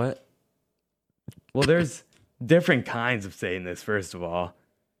more like what? Well, there's different kinds of Satanists. First of all,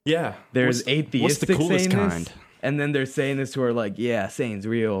 Yeah. there's atheistic What's the coolest Satanists, kind? and then there's Satanists who are like, yeah, Satan's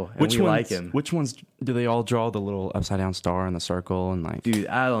real, and Which we ones? like him. Which ones do they all draw the little upside down star in the circle and like Dude,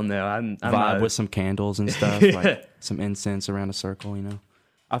 I don't know. I'm vibe not, with some candles and stuff, like some incense around a circle?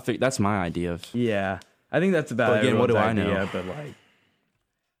 I think that's my idea of. Yeah, I think that's about But again, what do I everyone's know? idea, but like,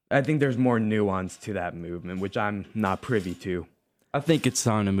 I think there's more nuance to that movement, which I'm not privy to. I think it's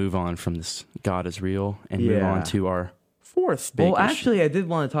time to move on from this God is real and move Yeah. on to our fourth big Well, issue. actually, I did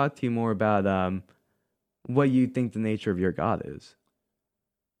want to talk to you more about what you think the nature of your God is.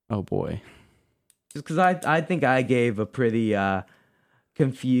 Oh boy. Just because I think I gave a pretty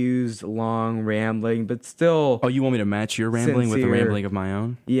confused, long, rambling, but still, Oh, you want me to match your rambling with the Sincere. rambling of my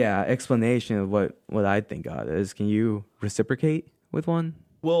own? yeah, explanation of what I think God is. Can you reciprocate with one?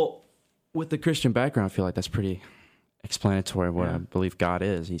 Well, with the Christian background, I feel like that's pretty explanatory of what Yeah. I believe God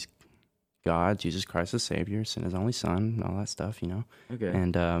is. He's God, Jesus Christ the Savior, sent his only son, and all that stuff, Okay.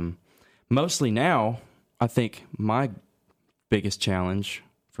 And mostly now, I think my biggest challenge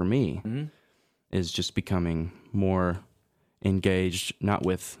for me is just becoming more engaged, not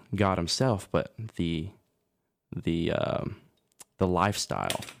with God himself, but the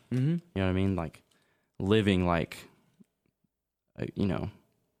lifestyle. Mm-hmm. You know what I mean? Like living like,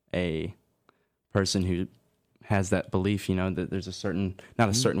 a person who has that belief, that there's a certain, not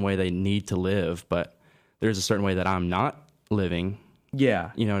a certain way they need to live, but there's a certain way that I'm not living.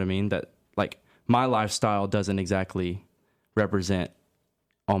 Yeah. You know what I mean? That like my lifestyle doesn't exactly represent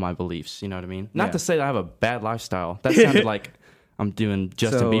all my beliefs. You know what I mean? Yeah. Not to say that I have a bad lifestyle. That sounded like I'm doing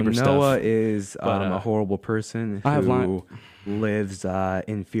Justin Bieber stuff. Noah is but, a horrible person I have who lives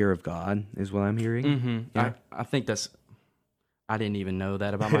in fear of God, is what I'm hearing. Mm-hmm. Yeah. I think that's. I didn't even know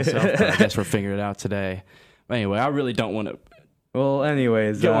that about myself. But I guess we're figuring it out today. But anyway, I really don't want to Well,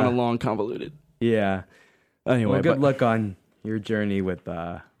 anyways, go on a long convoluted. Yeah. Anyway, Well, good luck on your journey with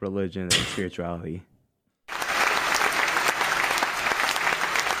religion and spirituality.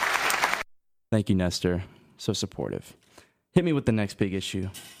 Thank you, Nestor. So supportive. Hit me with the next big issue.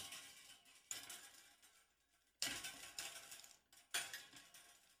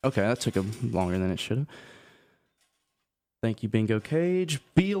 Okay, that took longer than it should have. Thank you, Bingo Cage.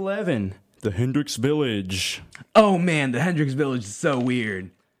 B11, the Hendrix Village. Oh man, the Hendrix Village is so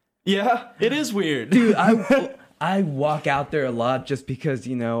weird. Yeah, it is weird. Dude, I walk out there a lot just because,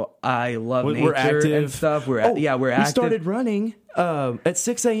 I love nature We're active and stuff. We're active. We started running at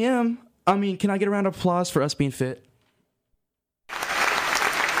 6 a.m. I mean, can I get a round of applause for us being fit?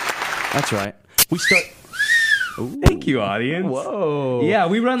 That's right. We start. Thank you, audience. Whoa. Yeah,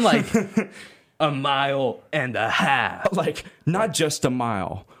 we run like a mile and a half. Like, not just a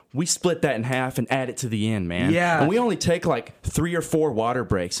mile. We split that in half and add it to the end, man. Yeah. And we only take like 3 or 4 water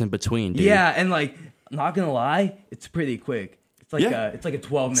breaks in between, dude. Yeah, and like, not gonna lie, it's pretty quick. It's like a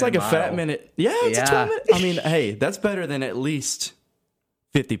 12-minute. It's like a mile. fat minute. Yeah, it's a 12 minute. I mean, hey, that's better than at least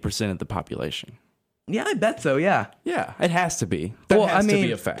 50% of the population. Yeah, I bet so. Yeah. Yeah, it has to be. That has to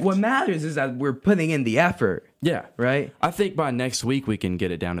be a fact. What matters is that we're putting in the effort. Yeah. Right? I think by next week we can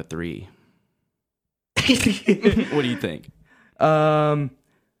get it down to 3. What do you think? Well,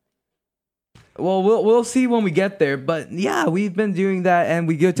 we'll see when we get there. But yeah, we've been doing that, and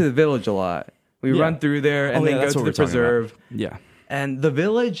we go to the village a lot. We run through there and then go to the preserve. Yeah. And the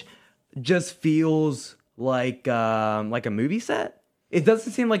village just feels like a movie set. It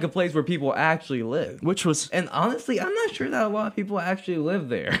doesn't seem like a place where people actually live. And honestly, I'm not sure that a lot of people actually live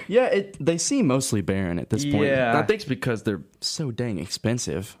there. Yeah, they seem mostly barren at this point. Yeah. I think it's because they're so dang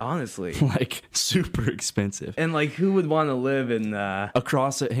expensive. Honestly. Like, super expensive. And like, who would want to live in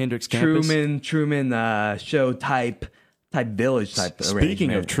across at Hendrix campus? Truman Show type village type Speaking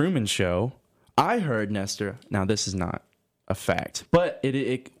arrangement. of Truman Show, I heard, Nestor, now this is not a fact, but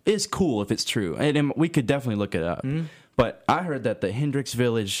it is cool if it's true. And we could definitely look it up. Mm-hmm. But I heard that the Hendrix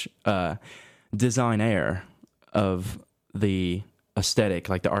Village designer of the aesthetic,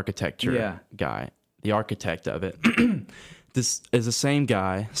 like the architecture guy, the architect of it, this is the same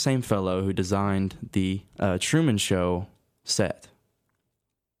guy, same fellow who designed the Truman Show set.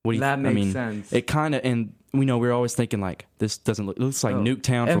 What do you that makes sense. It kind of, and we're always thinking like, this doesn't look, it looks like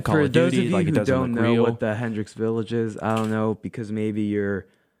Nuketown from Call of Duty. For those of you like it who doesn't don't look know real. what the Hendrix Village is, I don't know, because maybe you're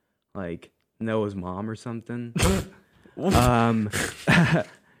like Noah's mom or something. Sorry,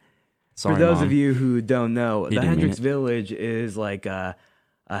 for those Mom. of you who don't know, the didn't mean Hendrix it. Village is like a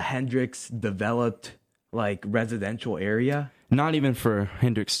Hendrix developed like residential area. Not even for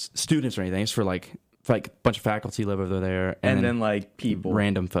Hendrix students or anything. It's for like a bunch of faculty live over there, And then like people.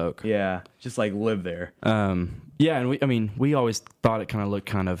 random folk. Yeah, just like live there. Yeah, and we always thought it kind of looked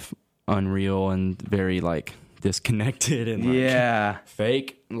kind of unreal and very like disconnected and like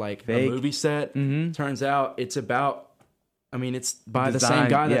fake, like a movie set. Mm-hmm. Turns out it's about. I mean, it's by the Design, same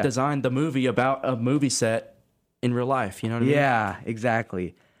guy that yeah. designed the movie about a movie set in real life. You know what I mean? Yeah,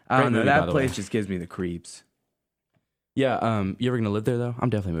 exactly. I Great don't know. movie, by That the place way. just gives me the creeps. Yeah. You ever gonna live there though? I'm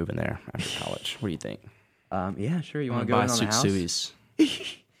definitely moving there after college. What do you think? Yeah, sure. You want to go buy in on a house? Sui's. Buy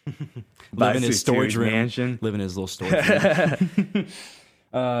Live in his Sui's storage room. mansion. Live in his little storage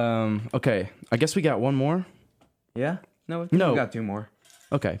room. Okay. I guess we got one more. Yeah? No, No. we got 2 more.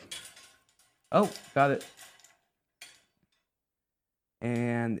 Okay. Oh, got it.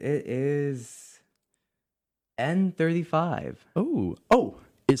 And it is N35. Oh,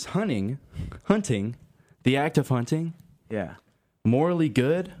 is hunting, the act of hunting, Yeah. morally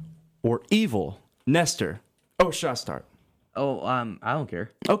good or evil? Nestor. Oh, should I start? Oh, I don't care.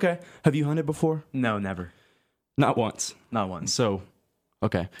 Okay. Have you hunted before? No, never. Not once. Not once. So,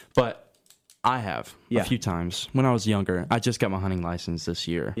 okay. But I have Yeah. a few times. When I was younger, I just got my hunting license this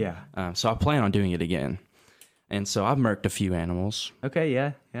year. Yeah. So I plan on doing it again. And so I've murked a few animals, Okay,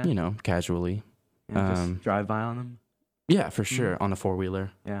 yeah. casually. Yeah, just drive by on them. Yeah, for sure. On a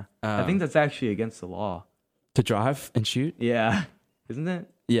 4-wheeler. Yeah. I think that's actually against the law. To drive and shoot? Yeah. Isn't it?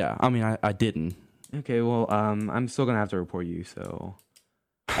 Yeah. I mean, I didn't. Okay, well, I'm still going to have to report you, so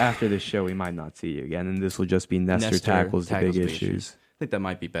after this show, we might not see you again, and this will just be Nestor tackles the big issues. I think that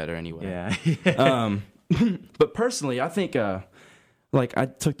might be better anyway. Yeah. But personally, I think, I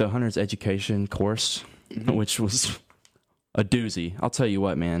took the hunter's education course, which was a doozy. I'll tell you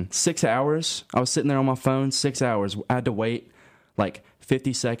what, man. 6 hours. I was sitting there on my phone, 6 hours. I had to wait like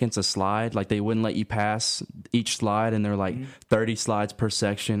 50 seconds a slide. Like they wouldn't let you pass each slide, and they're like 30 slides per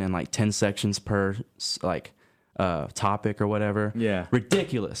section and like 10 sections per like topic or whatever. Yeah.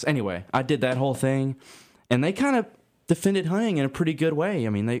 Ridiculous. Anyway, I did that whole thing, and they kind of defended hunting in a pretty good way. I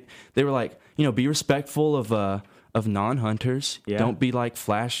mean, they were like, be respectful of non-hunters. Yeah. Don't be like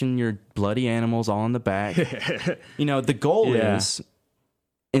flashing your bloody animals all in the back. The goal is,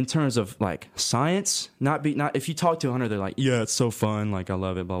 in terms of like science, not if you talk to a hunter, they're like, yeah, it's so fun, like I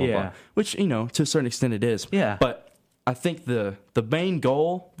love it, blah blah blah. Which to a certain extent it is. Yeah. But I think the main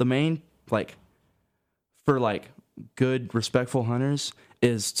goal, for like good, respectful hunters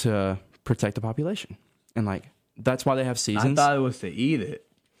is to protect the population, and like that's why they have seasons. I thought it was to eat it.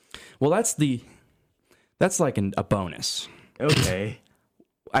 Well, that's like a bonus. Okay.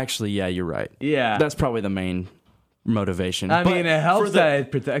 Actually, yeah, you're right. Yeah. That's probably the main motivation. I But mean, it helps for the- that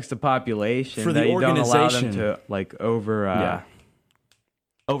it protects the population. for the that you don't allow them organization. to like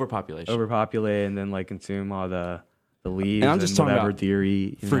Overpopulation. overpopulate and then like consume all the leaves And I'm just talking whatever about deer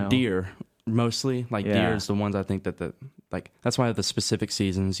eat. For deer, mostly. Like Yeah. deer is the ones I think that that's why I have the specific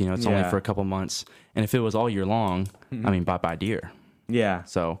seasons. It's only Yeah. for a couple months. And if it was all year long, I mean, bye-bye deer. Yeah.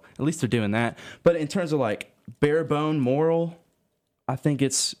 So at least they're doing that. But in terms of like bare bone moral, I think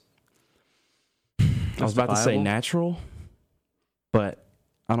it's, I was about to say Justifiable? natural, but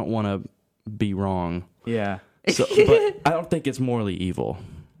I don't want to be wrong. Yeah. So, but I don't think it's morally evil.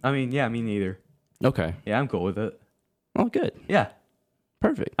 I mean, yeah, me neither. Okay. Yeah, I'm cool with it. Oh, good. Yeah.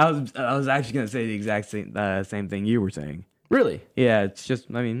 Perfect. I was actually gonna say the exact same thing you were saying. Really? Yeah, it's just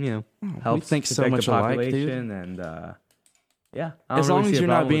helps think so protect much the alike, dude. population and yeah. I don't As really long see as a you're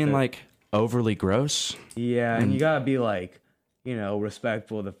not problem with being it. like overly gross. Yeah, and you gotta be like,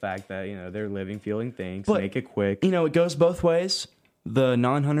 respectful of the fact that they're living, feeling things. But, make it quick. It goes both ways. The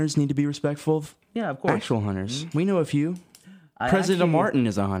non-hunters need to be respectful of Yeah, of course. actual hunters. We know a few. President Martin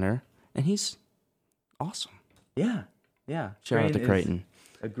is a hunter, and he's awesome. Yeah, yeah. Shout out to is Creighton.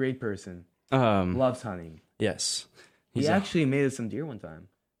 a great person. Um, Loves hunting. yes. He He's a- actually made us some deer one time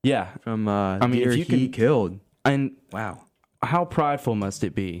yeah. from mean, deer if you he can- killed. And Wow. how prideful must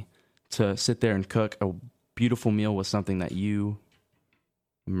it be to sit there and cook a beautiful meal with something that you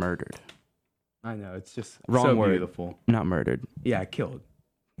murdered? I know, it's just Wrong so word. beautiful. Not murdered. Yeah, killed.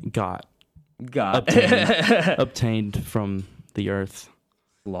 Got. God. Obtained from the earth.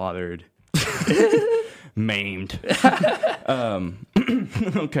 Slaughtered. Maimed.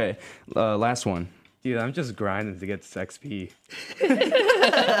 Okay. Last one. Dude, I'm just grinding to get to XP.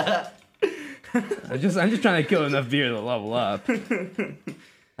 I'm just trying to kill enough deer to level up.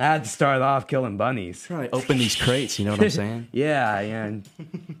 I had to start off killing bunnies. Trying to open these crates, you know what I'm saying? Yeah, and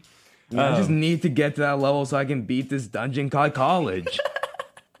I just need to get to that level so I can beat this dungeon called college.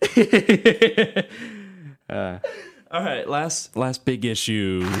 All right, last big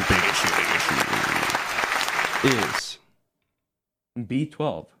issue. Is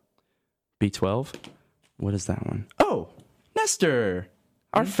B12. B12. What is that one? Oh, Nestor,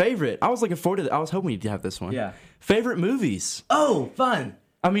 our favorite. I was looking forward to that. I was hoping you'd have this one. Yeah. Favorite movies. Oh, fun.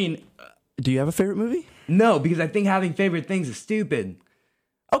 I mean, do you have a favorite movie? No, because I think having favorite things is stupid.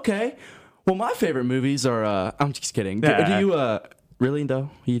 Okay. Well, my favorite movies are. I'm just kidding. Do you really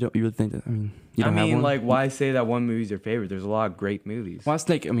though? You don't. You would think that? I mean, you don't have one? like, why say that one movie's your favorite? There's a lot of great movies. Well,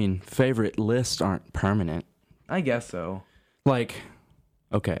 I mean, favorite lists aren't permanent. I guess so. Like,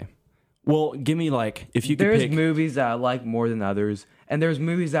 okay. Well, give me like if you could There's pick. movies that I like more than others, and there's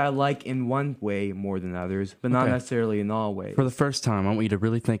movies that I like in one way more than others, but not Okay. necessarily in all ways. For the first time, I want you to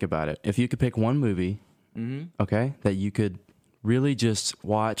really think about it. If you could pick one movie, okay, that you could really just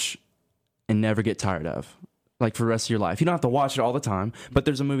watch and never get tired of, like for the rest of your life. You don't have to watch it all the time, but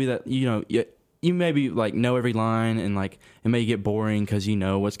there's a movie that you maybe like know every line, and like it may get boring because you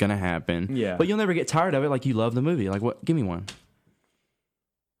know what's gonna happen. Yeah. But you'll never get tired of it. Like you love the movie. Like what? Give me one.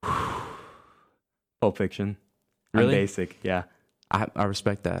 Pulp Fiction. Really? I'm basic, yeah. I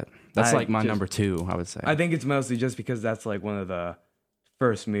respect that. That's I like my just- number 2, I would say. I think it's mostly just because that's like one of the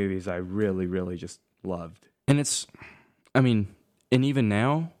first movies I really, really just loved. And it's, I mean, and even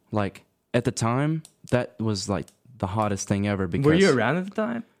now, like at the time, that was like the hottest thing ever. Because Were you around at the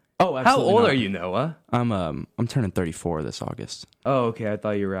time? Oh, How absolutely old not. are you, Noah? I'm turning 34 this August. Oh, okay. I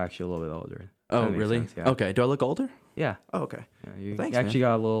thought you were actually a little bit older. Oh, That makes really? sense, yeah. Okay. Do I look older? Yeah. Oh, okay. Yeah, you Thanks, actually man.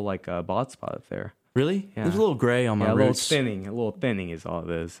 got a little like bald spot up there. Really? Yeah. There's a little gray on my Yeah, a little roots. thinning. A little thinning is all it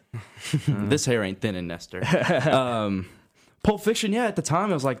is. This hair ain't thinning, Nestor. Pulp Fiction, yeah, at the time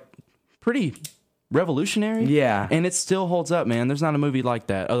it was like pretty revolutionary. Yeah. And it still holds up, man. There's not a movie like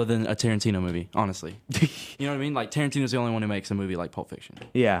that other than a Tarantino movie, honestly. You know what I mean? Like, Tarantino's the only one who makes a movie like Pulp Fiction.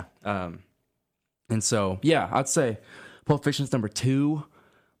 Yeah. And so, yeah, I'd say Pulp Fiction's number 2,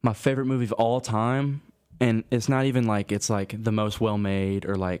 my favorite movie of all time. And it's not even like it's like the most well-made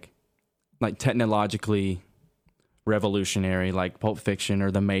or like technologically revolutionary like Pulp Fiction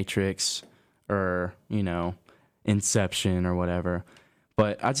or The Matrix or, you know, Inception or whatever.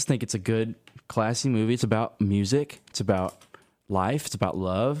 But I just think it's a good, classy movie. It's about music. It's about life. It's about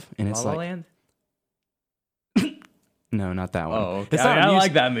love. And it's La La like... Land? No, not that one. Oh, okay. It's not I a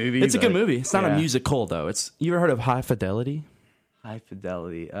like that movie. It's a but- good movie. It's not yeah. a musical, though. It's... You ever heard of High Fidelity? High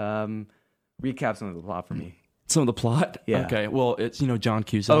Fidelity. Recap some of the plot for me. Some of the plot? Yeah. Okay, well, it's, you know, John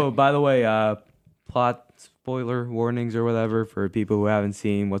Cusack. Oh, by the way, plot spoiler warnings or whatever for people who haven't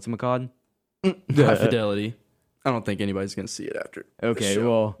seen what's it called? High Fidelity. I don't think anybody's going to see it after the Okay, show.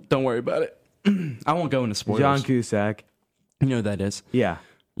 well, Don't worry about it. I won't go into spoilers. John Cusack. You know who that is? Yeah.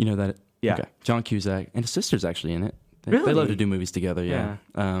 You know that? Yeah. Okay. John Cusack. And his sister's actually in it. They Really? love to do movies together, yeah.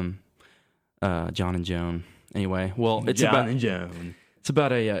 John and Joan. Anyway, well, it's John about... and Joan. It's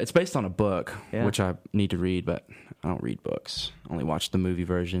about a. It's based on a book, Yeah. which I need to read, but I don't read books. I only watch the movie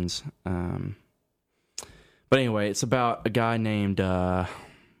versions. But anyway, it's about a guy named.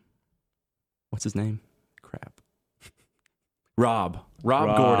 What's his name? Crap. Rob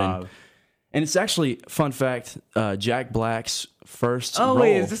Gordon, and it's actually, fun fact, Jack Black's first. Oh role.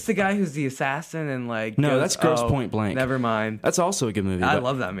 wait, is this the guy who's the assassin and like? No, goes- that's Gross oh, Point Blank. Never mind. That's also a good movie. I but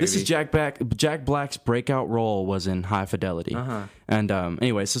love that This is movie. Jack Black's breakout role was in High Fidelity. Uh-huh. And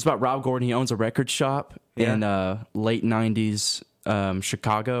anyway, so it's about Rob Gordon. He owns a record shop in late 90s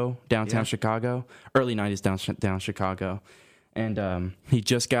Chicago, downtown Chicago, early 90s down Chicago. And he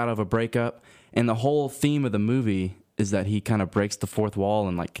just got out of a breakup. And the whole theme of the movie is that he kind of breaks the fourth wall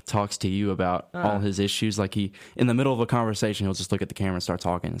and like talks to you about all his issues. Like he, in the middle of a conversation, he'll just look at the camera and start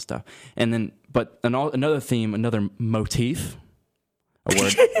talking and stuff. And then, but another theme, another motif,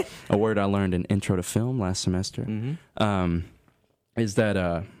 a word I learned in Intro to Film last semester, is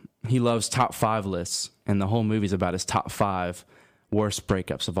that he loves top 5 lists, and the whole movie's about his top 5 worst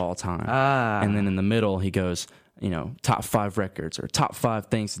breakups of all time. And then in the middle, he goes, you know, top 5 records or top 5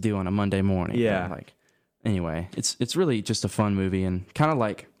 things to do on a Monday morning. Yeah. Like, anyway, it's really just a fun movie, and kind of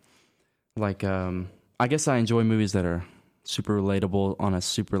like I guess I enjoy movies that are super relatable on a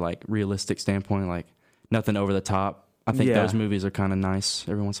super like realistic standpoint, like nothing over the top. I think those movies are kind of nice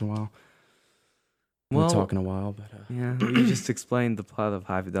every once in a while. We're talking a while, but Yeah, you just explained the plot of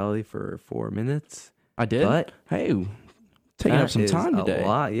High Fidelity for 4 minutes. I did. But Hey, taking up some time That is today. A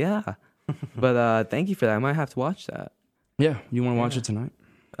lot, yeah. But thank you for that. I might have to watch that. Yeah, you want to watch it tonight?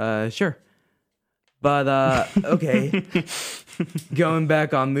 Sure. But okay, going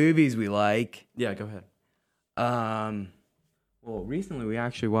back on movies we like. Yeah, go ahead. Well, recently we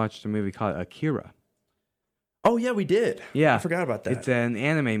actually watched a movie called Akira. Oh yeah, we did. Yeah, I forgot about that. It's an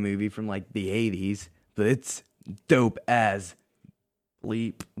anime movie from like the 80s, but it's dope as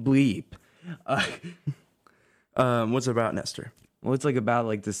bleep. What's it about, Nestor? Well, it's like about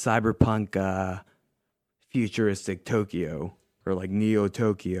like the cyberpunk, futuristic Tokyo or like Neo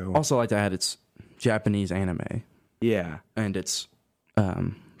Tokyo. Also, like to add, it's Japanese anime, Yeah, and it's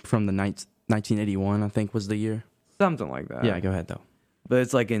from the 1981, I think was the year. something like that. Yeah, go ahead though. But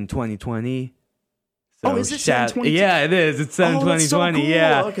it's like in 2020. Oh, is it set in 2020? Yeah, it is. It's set in Oh, that's so 2020. cool.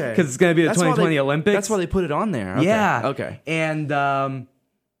 Yeah, Okay. because it's gonna be the That's why 2020 they- Olympics. That's why they put it on there. Okay. Yeah. Okay. And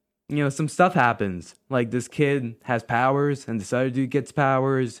you know, some stuff happens. Like this kid has powers, and this other dude gets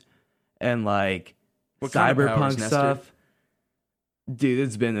powers, and like What kind of powers, cyberpunk Nestor? stuff. Dude,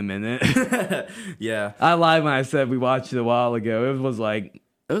 it's been a minute. Yeah. I lied when I said we watched it a while ago. It was like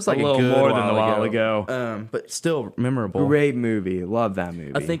It was like a little good more than a while ago. But still memorable. Great movie. Love that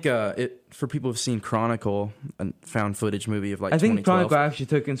movie. I think it for people who've seen Chronicle, a found footage movie of like I think 2012. Chronicle actually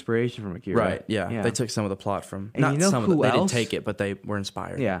took inspiration from Akira. Right. Yeah. They took some of the plot from. And Not you know some of who it. They didn't else? take it, but they were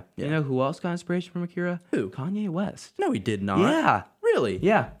inspired. Yeah. Yeah. You know who else got inspiration from Akira? Who? Kanye West. No, he did not. Yeah. Really?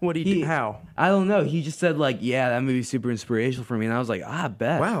 Yeah. What did he do? How? I don't know. He just said like, yeah, that movie's super inspirational for me. And I was like, I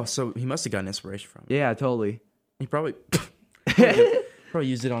bet. Wow. So he must have gotten inspiration from it. Yeah, totally. He probably probably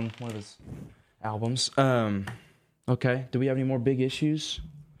used it on one of his albums. Okay. Do we have any more big issues?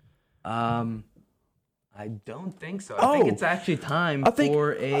 I don't think so. I think Oh. it's actually time I think-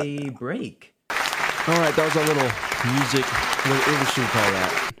 for a break. All right, that was our little music. What should we call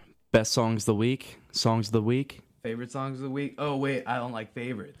that? Best songs of the week. Songs of the week. Favorite songs of the week? Oh, wait. I don't like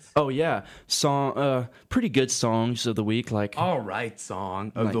favorites. Oh yeah, song. Pretty good songs of the week. Like All right,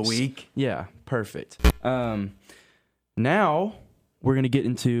 song of the Nice. week. Yeah, perfect. Now we're gonna get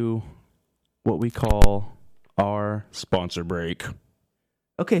into what we call our sponsor break.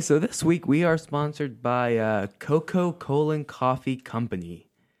 Okay, so this week we are sponsored by Coca-Cola Coffee Company.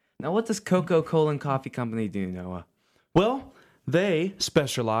 Now, what does Coca-Cola Coffee Company do, Noah? Well, they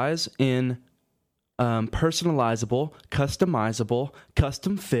specialize in personalizable, customizable,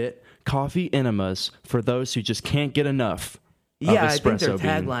 custom fit coffee enemas for those who just can't get enough. Yeah, of I think their espresso bean.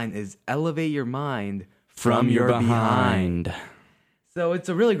 tagline is "Elevate your mind From your behind. So it's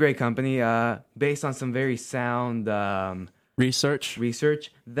a really great company, based on some very sound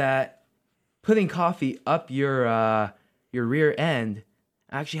Research. that putting coffee up your rear end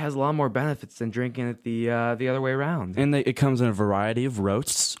actually has a lot more benefits than drinking it the other way around. And it comes in a variety of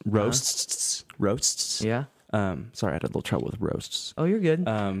roasts. Yeah. Sorry, I had a little trouble with roasts. Oh, you're good.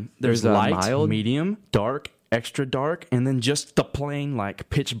 There's There's a light, mild. medium, dark, extra dark, and then just the plain, like,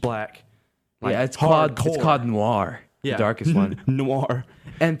 pitch black. Like, Yeah, it's called noir. Yeah. The darkest one. Noir.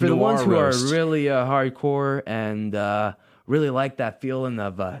 And for the Noir ones who roast. are really hardcore and really like that feeling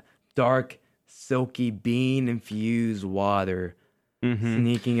of dark, silky bean-infused water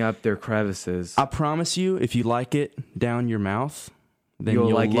sneaking up their crevices, I promise you, if you like it down your mouth, then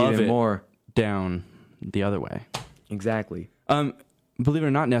you'll like love it even it more. down the other way. Exactly. Believe it or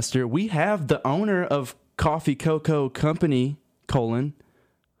not, Nestor, we have the owner of Coffee Cocoa Company,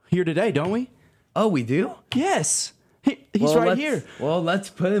 here today, don't we? Oh, we do? Yes. He's Well, right let's- here. Well, let's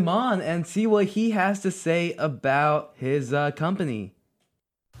put him on and see what he has to say about his company.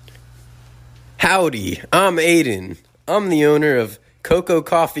 Howdy, I'm Aiden. I'm the owner of Cocoa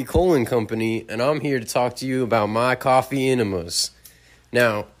Coffee Colon Company, and I'm here to talk to you about my coffee enemas.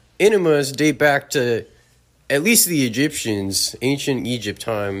 Now, enemas date back to at least the Egyptians, ancient Egypt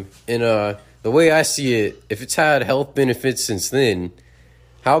time, and the way I see it, if it's had health benefits since then,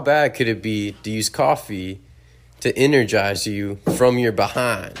 how bad could it be to use coffee to energize you from your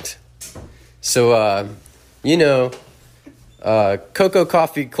behind? So, Cocoa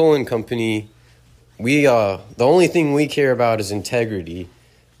Coffee Colon Company, the only thing we care about is integrity,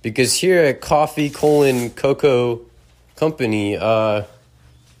 because here at Cocoa Company,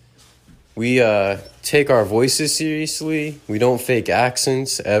 we take our voices seriously. We don't fake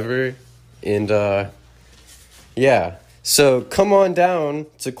accents ever, and yeah. So come on down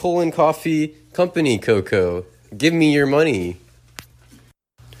to Colon Coffee Company, Cocoa. Give me your money.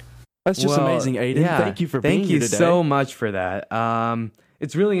 That's just amazing, Aiden. Yeah, Thank you for being here today. Thank you so much for that.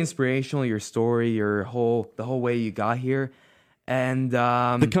 It's really inspirational, your story, the whole way you got here. And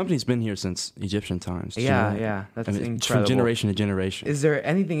The company's been here since Egyptian times. Did you know that? yeah, that's I mean, it's from incredible. generation to generation. Is there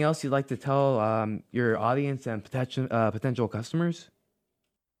anything else you'd like to tell your audience and potential customers?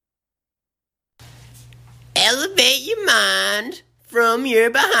 Elevate your mind from your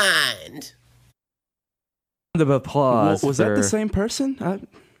behind. Round of applause. Was that the for- same person?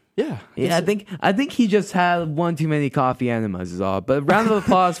 Yeah. Yeah, I think he just had one too many coffee enemas is all. But round of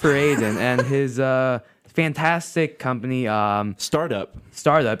applause for Aiden and his fantastic company Startup.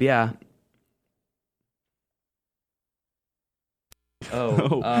 startup. Yeah.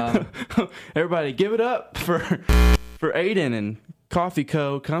 Oh, Everybody, give it up for Aiden and Coffee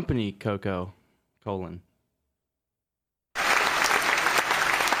Co. Company, Coco, :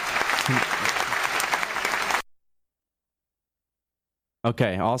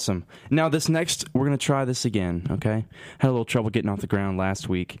 Okay, awesome. Now this next, we're going to try this again, okay? Had a little trouble getting off the ground last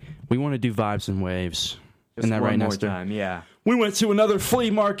week. We want to do vibes and waves. just Isn't that one right, more Nestor? time. Yeah. We went to another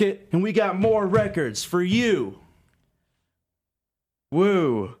flea market, and we got more records for you.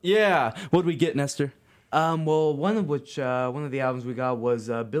 Woo. Yeah. What did we get, Nestor? Well, one of the albums we got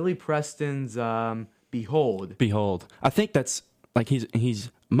was Billy Preston's Behold. Behold. I think that's, like, he's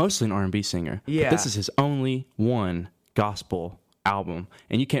mostly an R&B singer. Yeah. But this is his only one gospel album,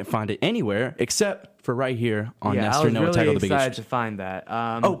 and you can't find it anywhere except for right here on Yeah, I Nestor was Noah really Tackle the Big excited Issues. to find that.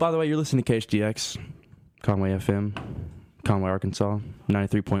 Oh, by the way, you're listening to KHDX, Conway FM, Conway, Arkansas,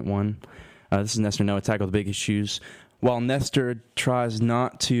 93.1. This is Nestor Noah Tackle the Big Issues. While Nestor tries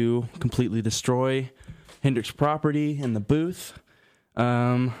not to completely destroy Hendrix property in the booth,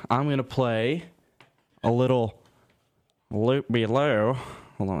 I'm going to play a little loop below.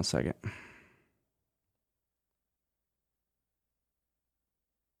 Hold on a second.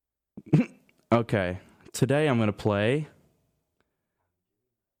 Okay, today I'm going to play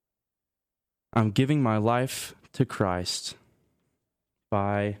I'm Giving My Life to Christ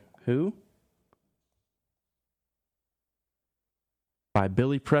by who? By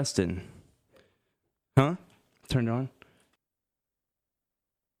Billy Preston. Huh? Turn it on.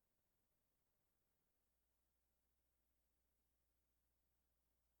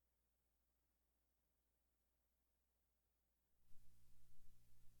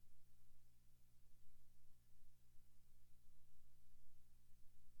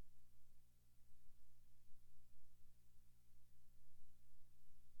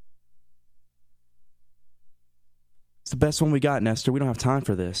 the best one we got, Nestor. We don't have time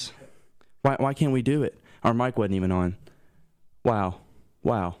for this. Why can't we do it? Our mic wasn't even on. Wow.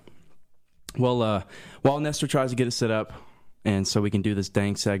 Well, while Nestor tries to get it set up, and so we can do this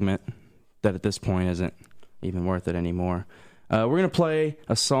dang segment that at this point isn't even worth it anymore, we're going to play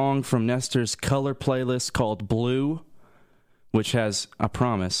a song from Nestor's color playlist called Blue, which has, I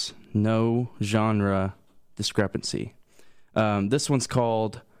promise, no genre discrepancy. This one's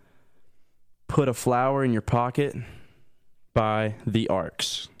called Put a Flower in Your Pocket by The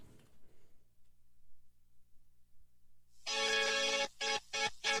Arcs.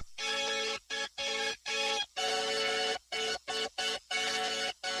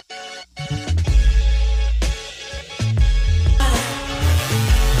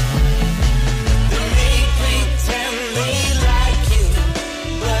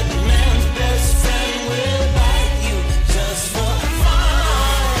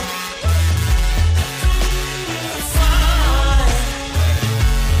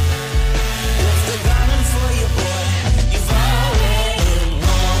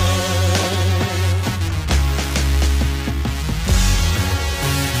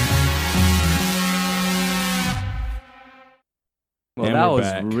 Well, that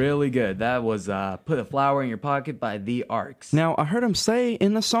was really good. That was Put a Flower in Your Pocket by The Arcs. Now, I heard him say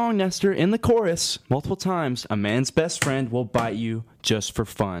in the song, Nestor, in the chorus, multiple times, a man's best friend will bite you just for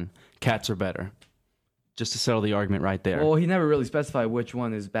fun. Cats are better. Just to settle the argument right there. Well, he never really specified which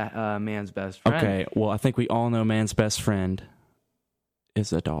one is man's best friend. Okay, well, I think we all know man's best friend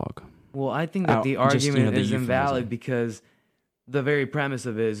is a dog. Well, I think that the argument the is euphemism. invalid because the very premise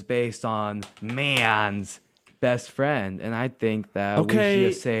of it is based on man's best friend, and I think that we should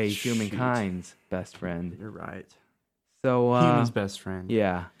just say humankind's best friend. You're right. So Human's best friend.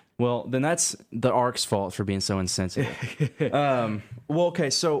 Yeah. Well, then that's the Ark's fault for being so insensitive. Well,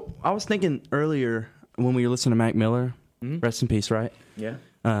 okay, so I was thinking earlier when we were listening to Mac Miller, rest in peace, right? Yeah.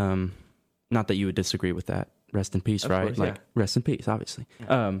 Not that you would disagree with that. Rest in peace, Of right? course, like, yeah. rest in peace, obviously.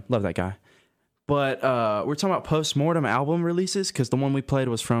 Love that guy. But we're talking about post-mortem album releases because the one we played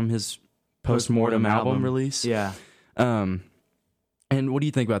was from his post-mortem album release. Yeah. And what do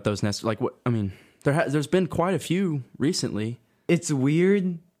you think about those, Nestor? Like, what? I mean, there's been quite a few recently. It's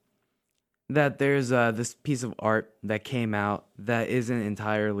weird that there's this piece of art that came out that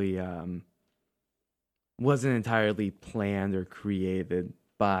wasn't entirely planned or created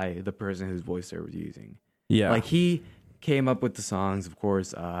by the person whose voice they were using. Yeah. Like, he came up with the songs, of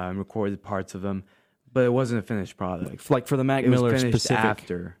course, and recorded parts of them, but it wasn't a finished product. Like for the Mac It was Miller finished specific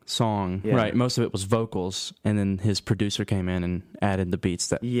after. song, Yeah. right? Most of it was vocals, and then his producer came in and added the beats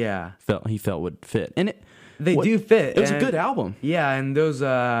that Yeah. he felt would fit. And They do fit. It was a and- good album. Yeah, and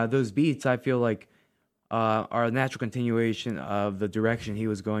those beats, I feel like, are a natural continuation of the direction he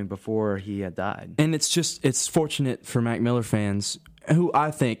was going before he had died. And it's fortunate for Mac Miller fans who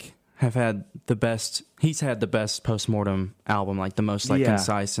I think have had the best. He's had the best post-mortem album, like the most like Yeah.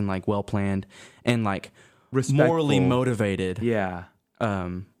 concise and like well planned and like Respectful. morally motivated Yeah.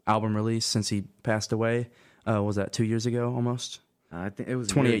 album release since he passed away. Was that 2 years ago almost? I think it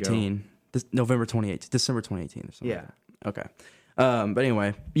was a year ago. 2018, November 2018, December 2018 or something. Yeah. Okay. But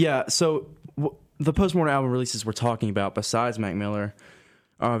anyway, yeah. So the post-mortem album releases we're talking about, besides Mac Miller,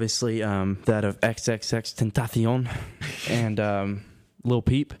 obviously that of XXX Tentacion and Lil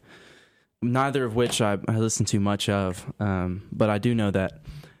Peep. Neither of which I listened to much of, but I do know that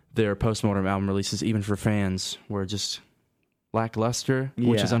their post-mortem album releases, even for fans, were just lackluster,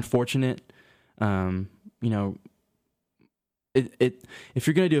 which is Yeah. unfortunate. You know, if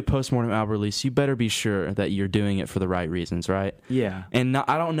you're going to do a post-mortem album release, you better be sure that you're doing it for the right reasons, right? Yeah. And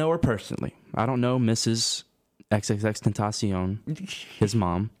I don't know her personally. I don't know Mrs. XXX Tentacion, his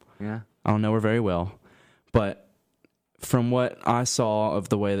mom. Yeah. I don't know her very well, but from what I saw of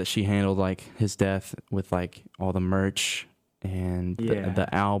the way that she handled like his death with like all the merch and the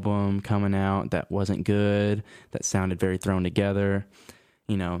album coming out that wasn't good, that sounded very thrown together,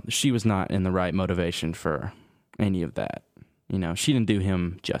 you know, she was not in the right motivation for any of that. You know, she didn't do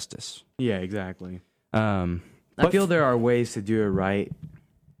him justice. Yeah, exactly. But I feel there are ways to do it right,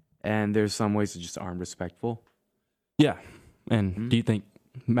 and there's some ways that just aren't respectful. Yeah. And do you think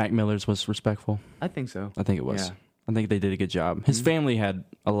Mac Miller's was respectful? I think so. I think it was. Yeah. I think they did a good job. His family had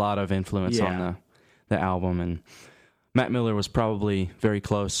a lot of influence on the album, and Mac Miller was probably very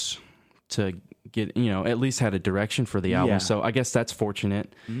close to get, you know, at least had a direction for the album. Yeah. So I guess that's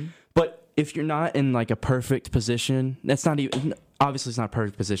fortunate. But if you're not in like a perfect position, that's not even, obviously it's not a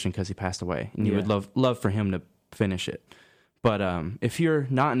perfect position because he passed away, and you would love for him to finish it. But if you're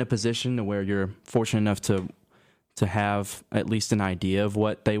not in a position to where you're fortunate enough to have at least an idea of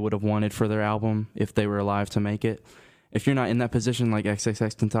what they would have wanted for their album if they were alive to make it, if you're not in that position like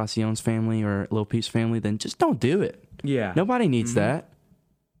XXX Tentacion's family or Lil Peep's family, then just don't do it. Yeah. Nobody needs that.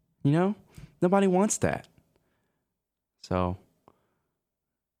 You know? Nobody wants that. So,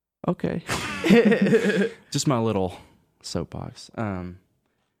 okay. Just my little soapbox.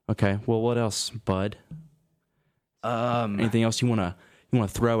 Okay, well, what else, bud? Anything else you wanna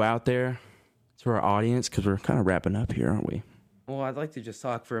throw out there to our audience? Because we're kind of wrapping up here, aren't we? Well, I'd like to just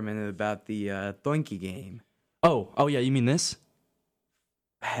talk for a minute about the Thoinky game. Oh yeah, you mean this?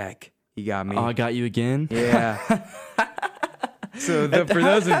 Heck, you got me. Oh, I got you again? Yeah. So for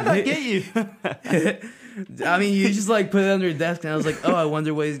those of I get you. I mean, you just like put it under the desk, and I was like, oh, I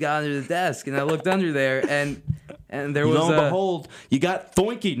wonder what he's got under the desk. And I looked under there, and there was Lo and behold, you got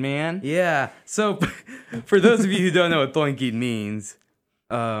thoinkied, man. Yeah. So for those of you who don't know what thoinkied means,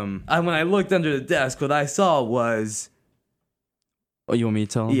 when I looked under the desk, what I saw was... Oh, you want me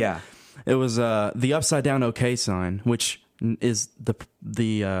to tell him? Yeah. It was the upside down OK sign, which is the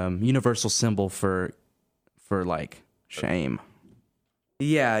universal symbol for like shame.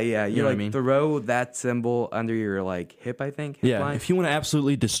 Yeah. You know what I like mean? throw that symbol under your like hip, I think. Hip line. If you want to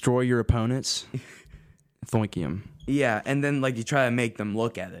absolutely destroy your opponents, thoinky them. Yeah, and then like you try to make them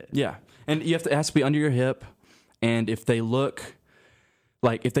look at it. Yeah, and it has to be under your hip, and if they look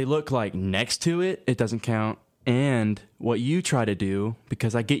like next to it, it doesn't count. And what you try to do,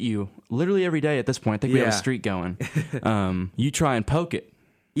 because I get you literally every day at this point, I think we have a streak going. You try and poke it.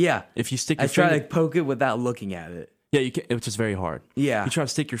 Yeah. If you stick your I try finger, to poke it without looking at it. Yeah, you can, which is very hard. Yeah. You try to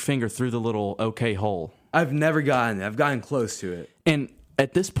stick your finger through the little OK hole. I've never gotten it. I've gotten close to it. And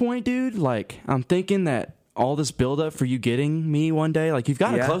at this point, dude, like I'm thinking that all this buildup for you getting me one day, like you've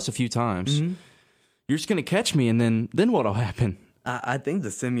gotten close a few times. Mm-hmm. You're just gonna catch me, and then what'll happen? I think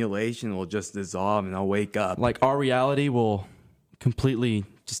the simulation will just dissolve, and I'll wake up. Like our reality will completely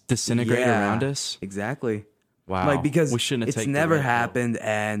just disintegrate around us. Exactly. Wow. Like because we shouldn't have it's taken never the red pill. happened,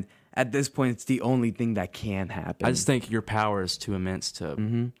 and at this point, it's the only thing that can happen. I just think your power is too immense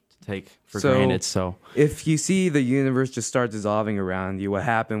to take for granted. So if you see the universe just start dissolving around you, what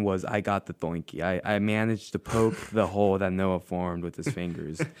happened was I got the thoinky. I managed to poke the hole that Noah formed with his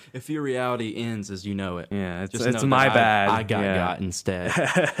fingers. if your reality ends as you know it, Yeah, it's know my that bad. I got instead.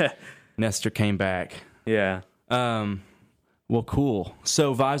 Nestor came back. Yeah. Well, cool.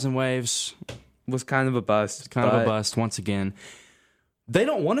 So Vibes and Waves Was kind of a bust. kind of a bust once again. They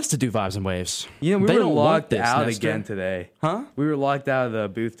don't want us to do Vibes and Waves. You know, They we were don't want locked this, out Nestor. again today. Huh? We were locked out of the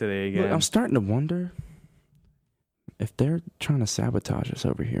booth today again. Look, I'm starting to wonder if they're trying to sabotage us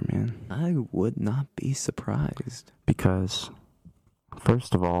over here, man. I would not be surprised. Because,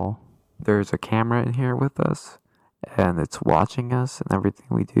 first of all, There's a camera in here with us, and it's watching us and everything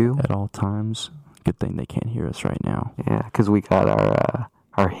we do. at all times, good thing they can't hear us right now. Yeah, because we got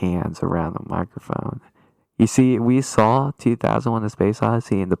our hands around the microphone. You see, we saw 2001: A Space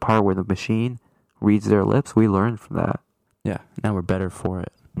Odyssey, and the part where the machine reads their lips. We learned from that. Yeah, now we're better for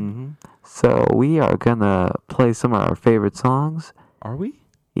it. Mm-hmm. So we are gonna play some of our favorite songs. Are we?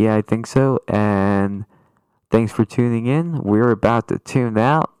 Yeah, I think so. And thanks for tuning in. We're about to tune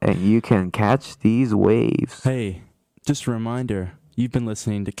out, and you can catch these waves. Hey, just a reminder, you've been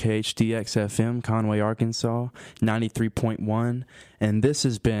listening to KHDX-FM, Conway, Arkansas, 93.1, and this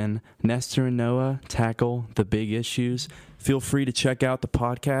has been Nestor and Noah Tackle the Big Issues. Feel free to check out the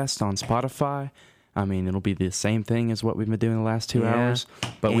podcast on Spotify. I mean, it'll be the same thing as what we've been doing the last 2 hours,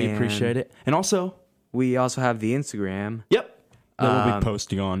 but we appreciate it. And also, We also have the Instagram. that we'll be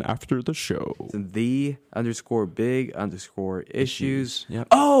posting on after the show. _big_issues. Yep.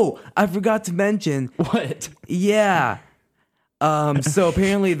 Oh, I forgot to mention. What? Yeah. So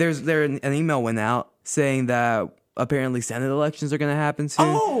apparently an email went out saying that apparently Senate elections are going to happen soon.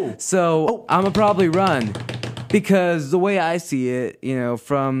 Oh! So I'm going to probably run because the way I see it, you know,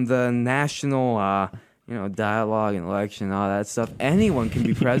 from the national, dialogue and election and all that stuff, anyone can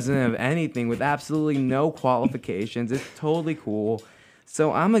be president of anything with absolutely no qualifications. It's totally cool.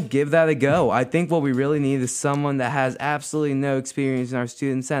 So I'm going to give that a go. I think what we really need is someone that has absolutely no experience in our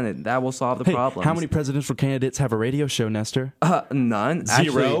student senate. That will solve the Hey, problem. how many presidential candidates have a radio show, Nestor? None.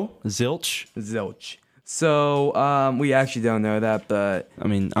 Zero? Zilch? Actually, zilch. So we actually don't know that, but I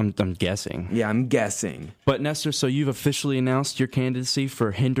mean, I'm guessing. yeah, I'm guessing. But Nestor, so you've officially announced your candidacy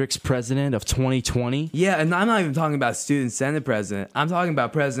for Hendricks President of 2020? Yeah, and I'm not even talking about student senate president. I'm talking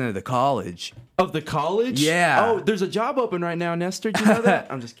about president of the college. Of the college? Yeah. Oh, there's a job open right now, Nestor. Do you know that?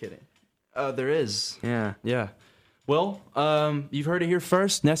 I'm just kidding. There is. Yeah. Yeah. Well, you've heard it here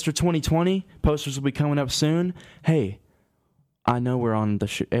first. Nestor 2020. Posters will be coming up soon. Hey, I know we're on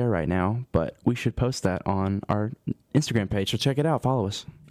the air right now, but we should post that on our Instagram page. So check it out. Follow us.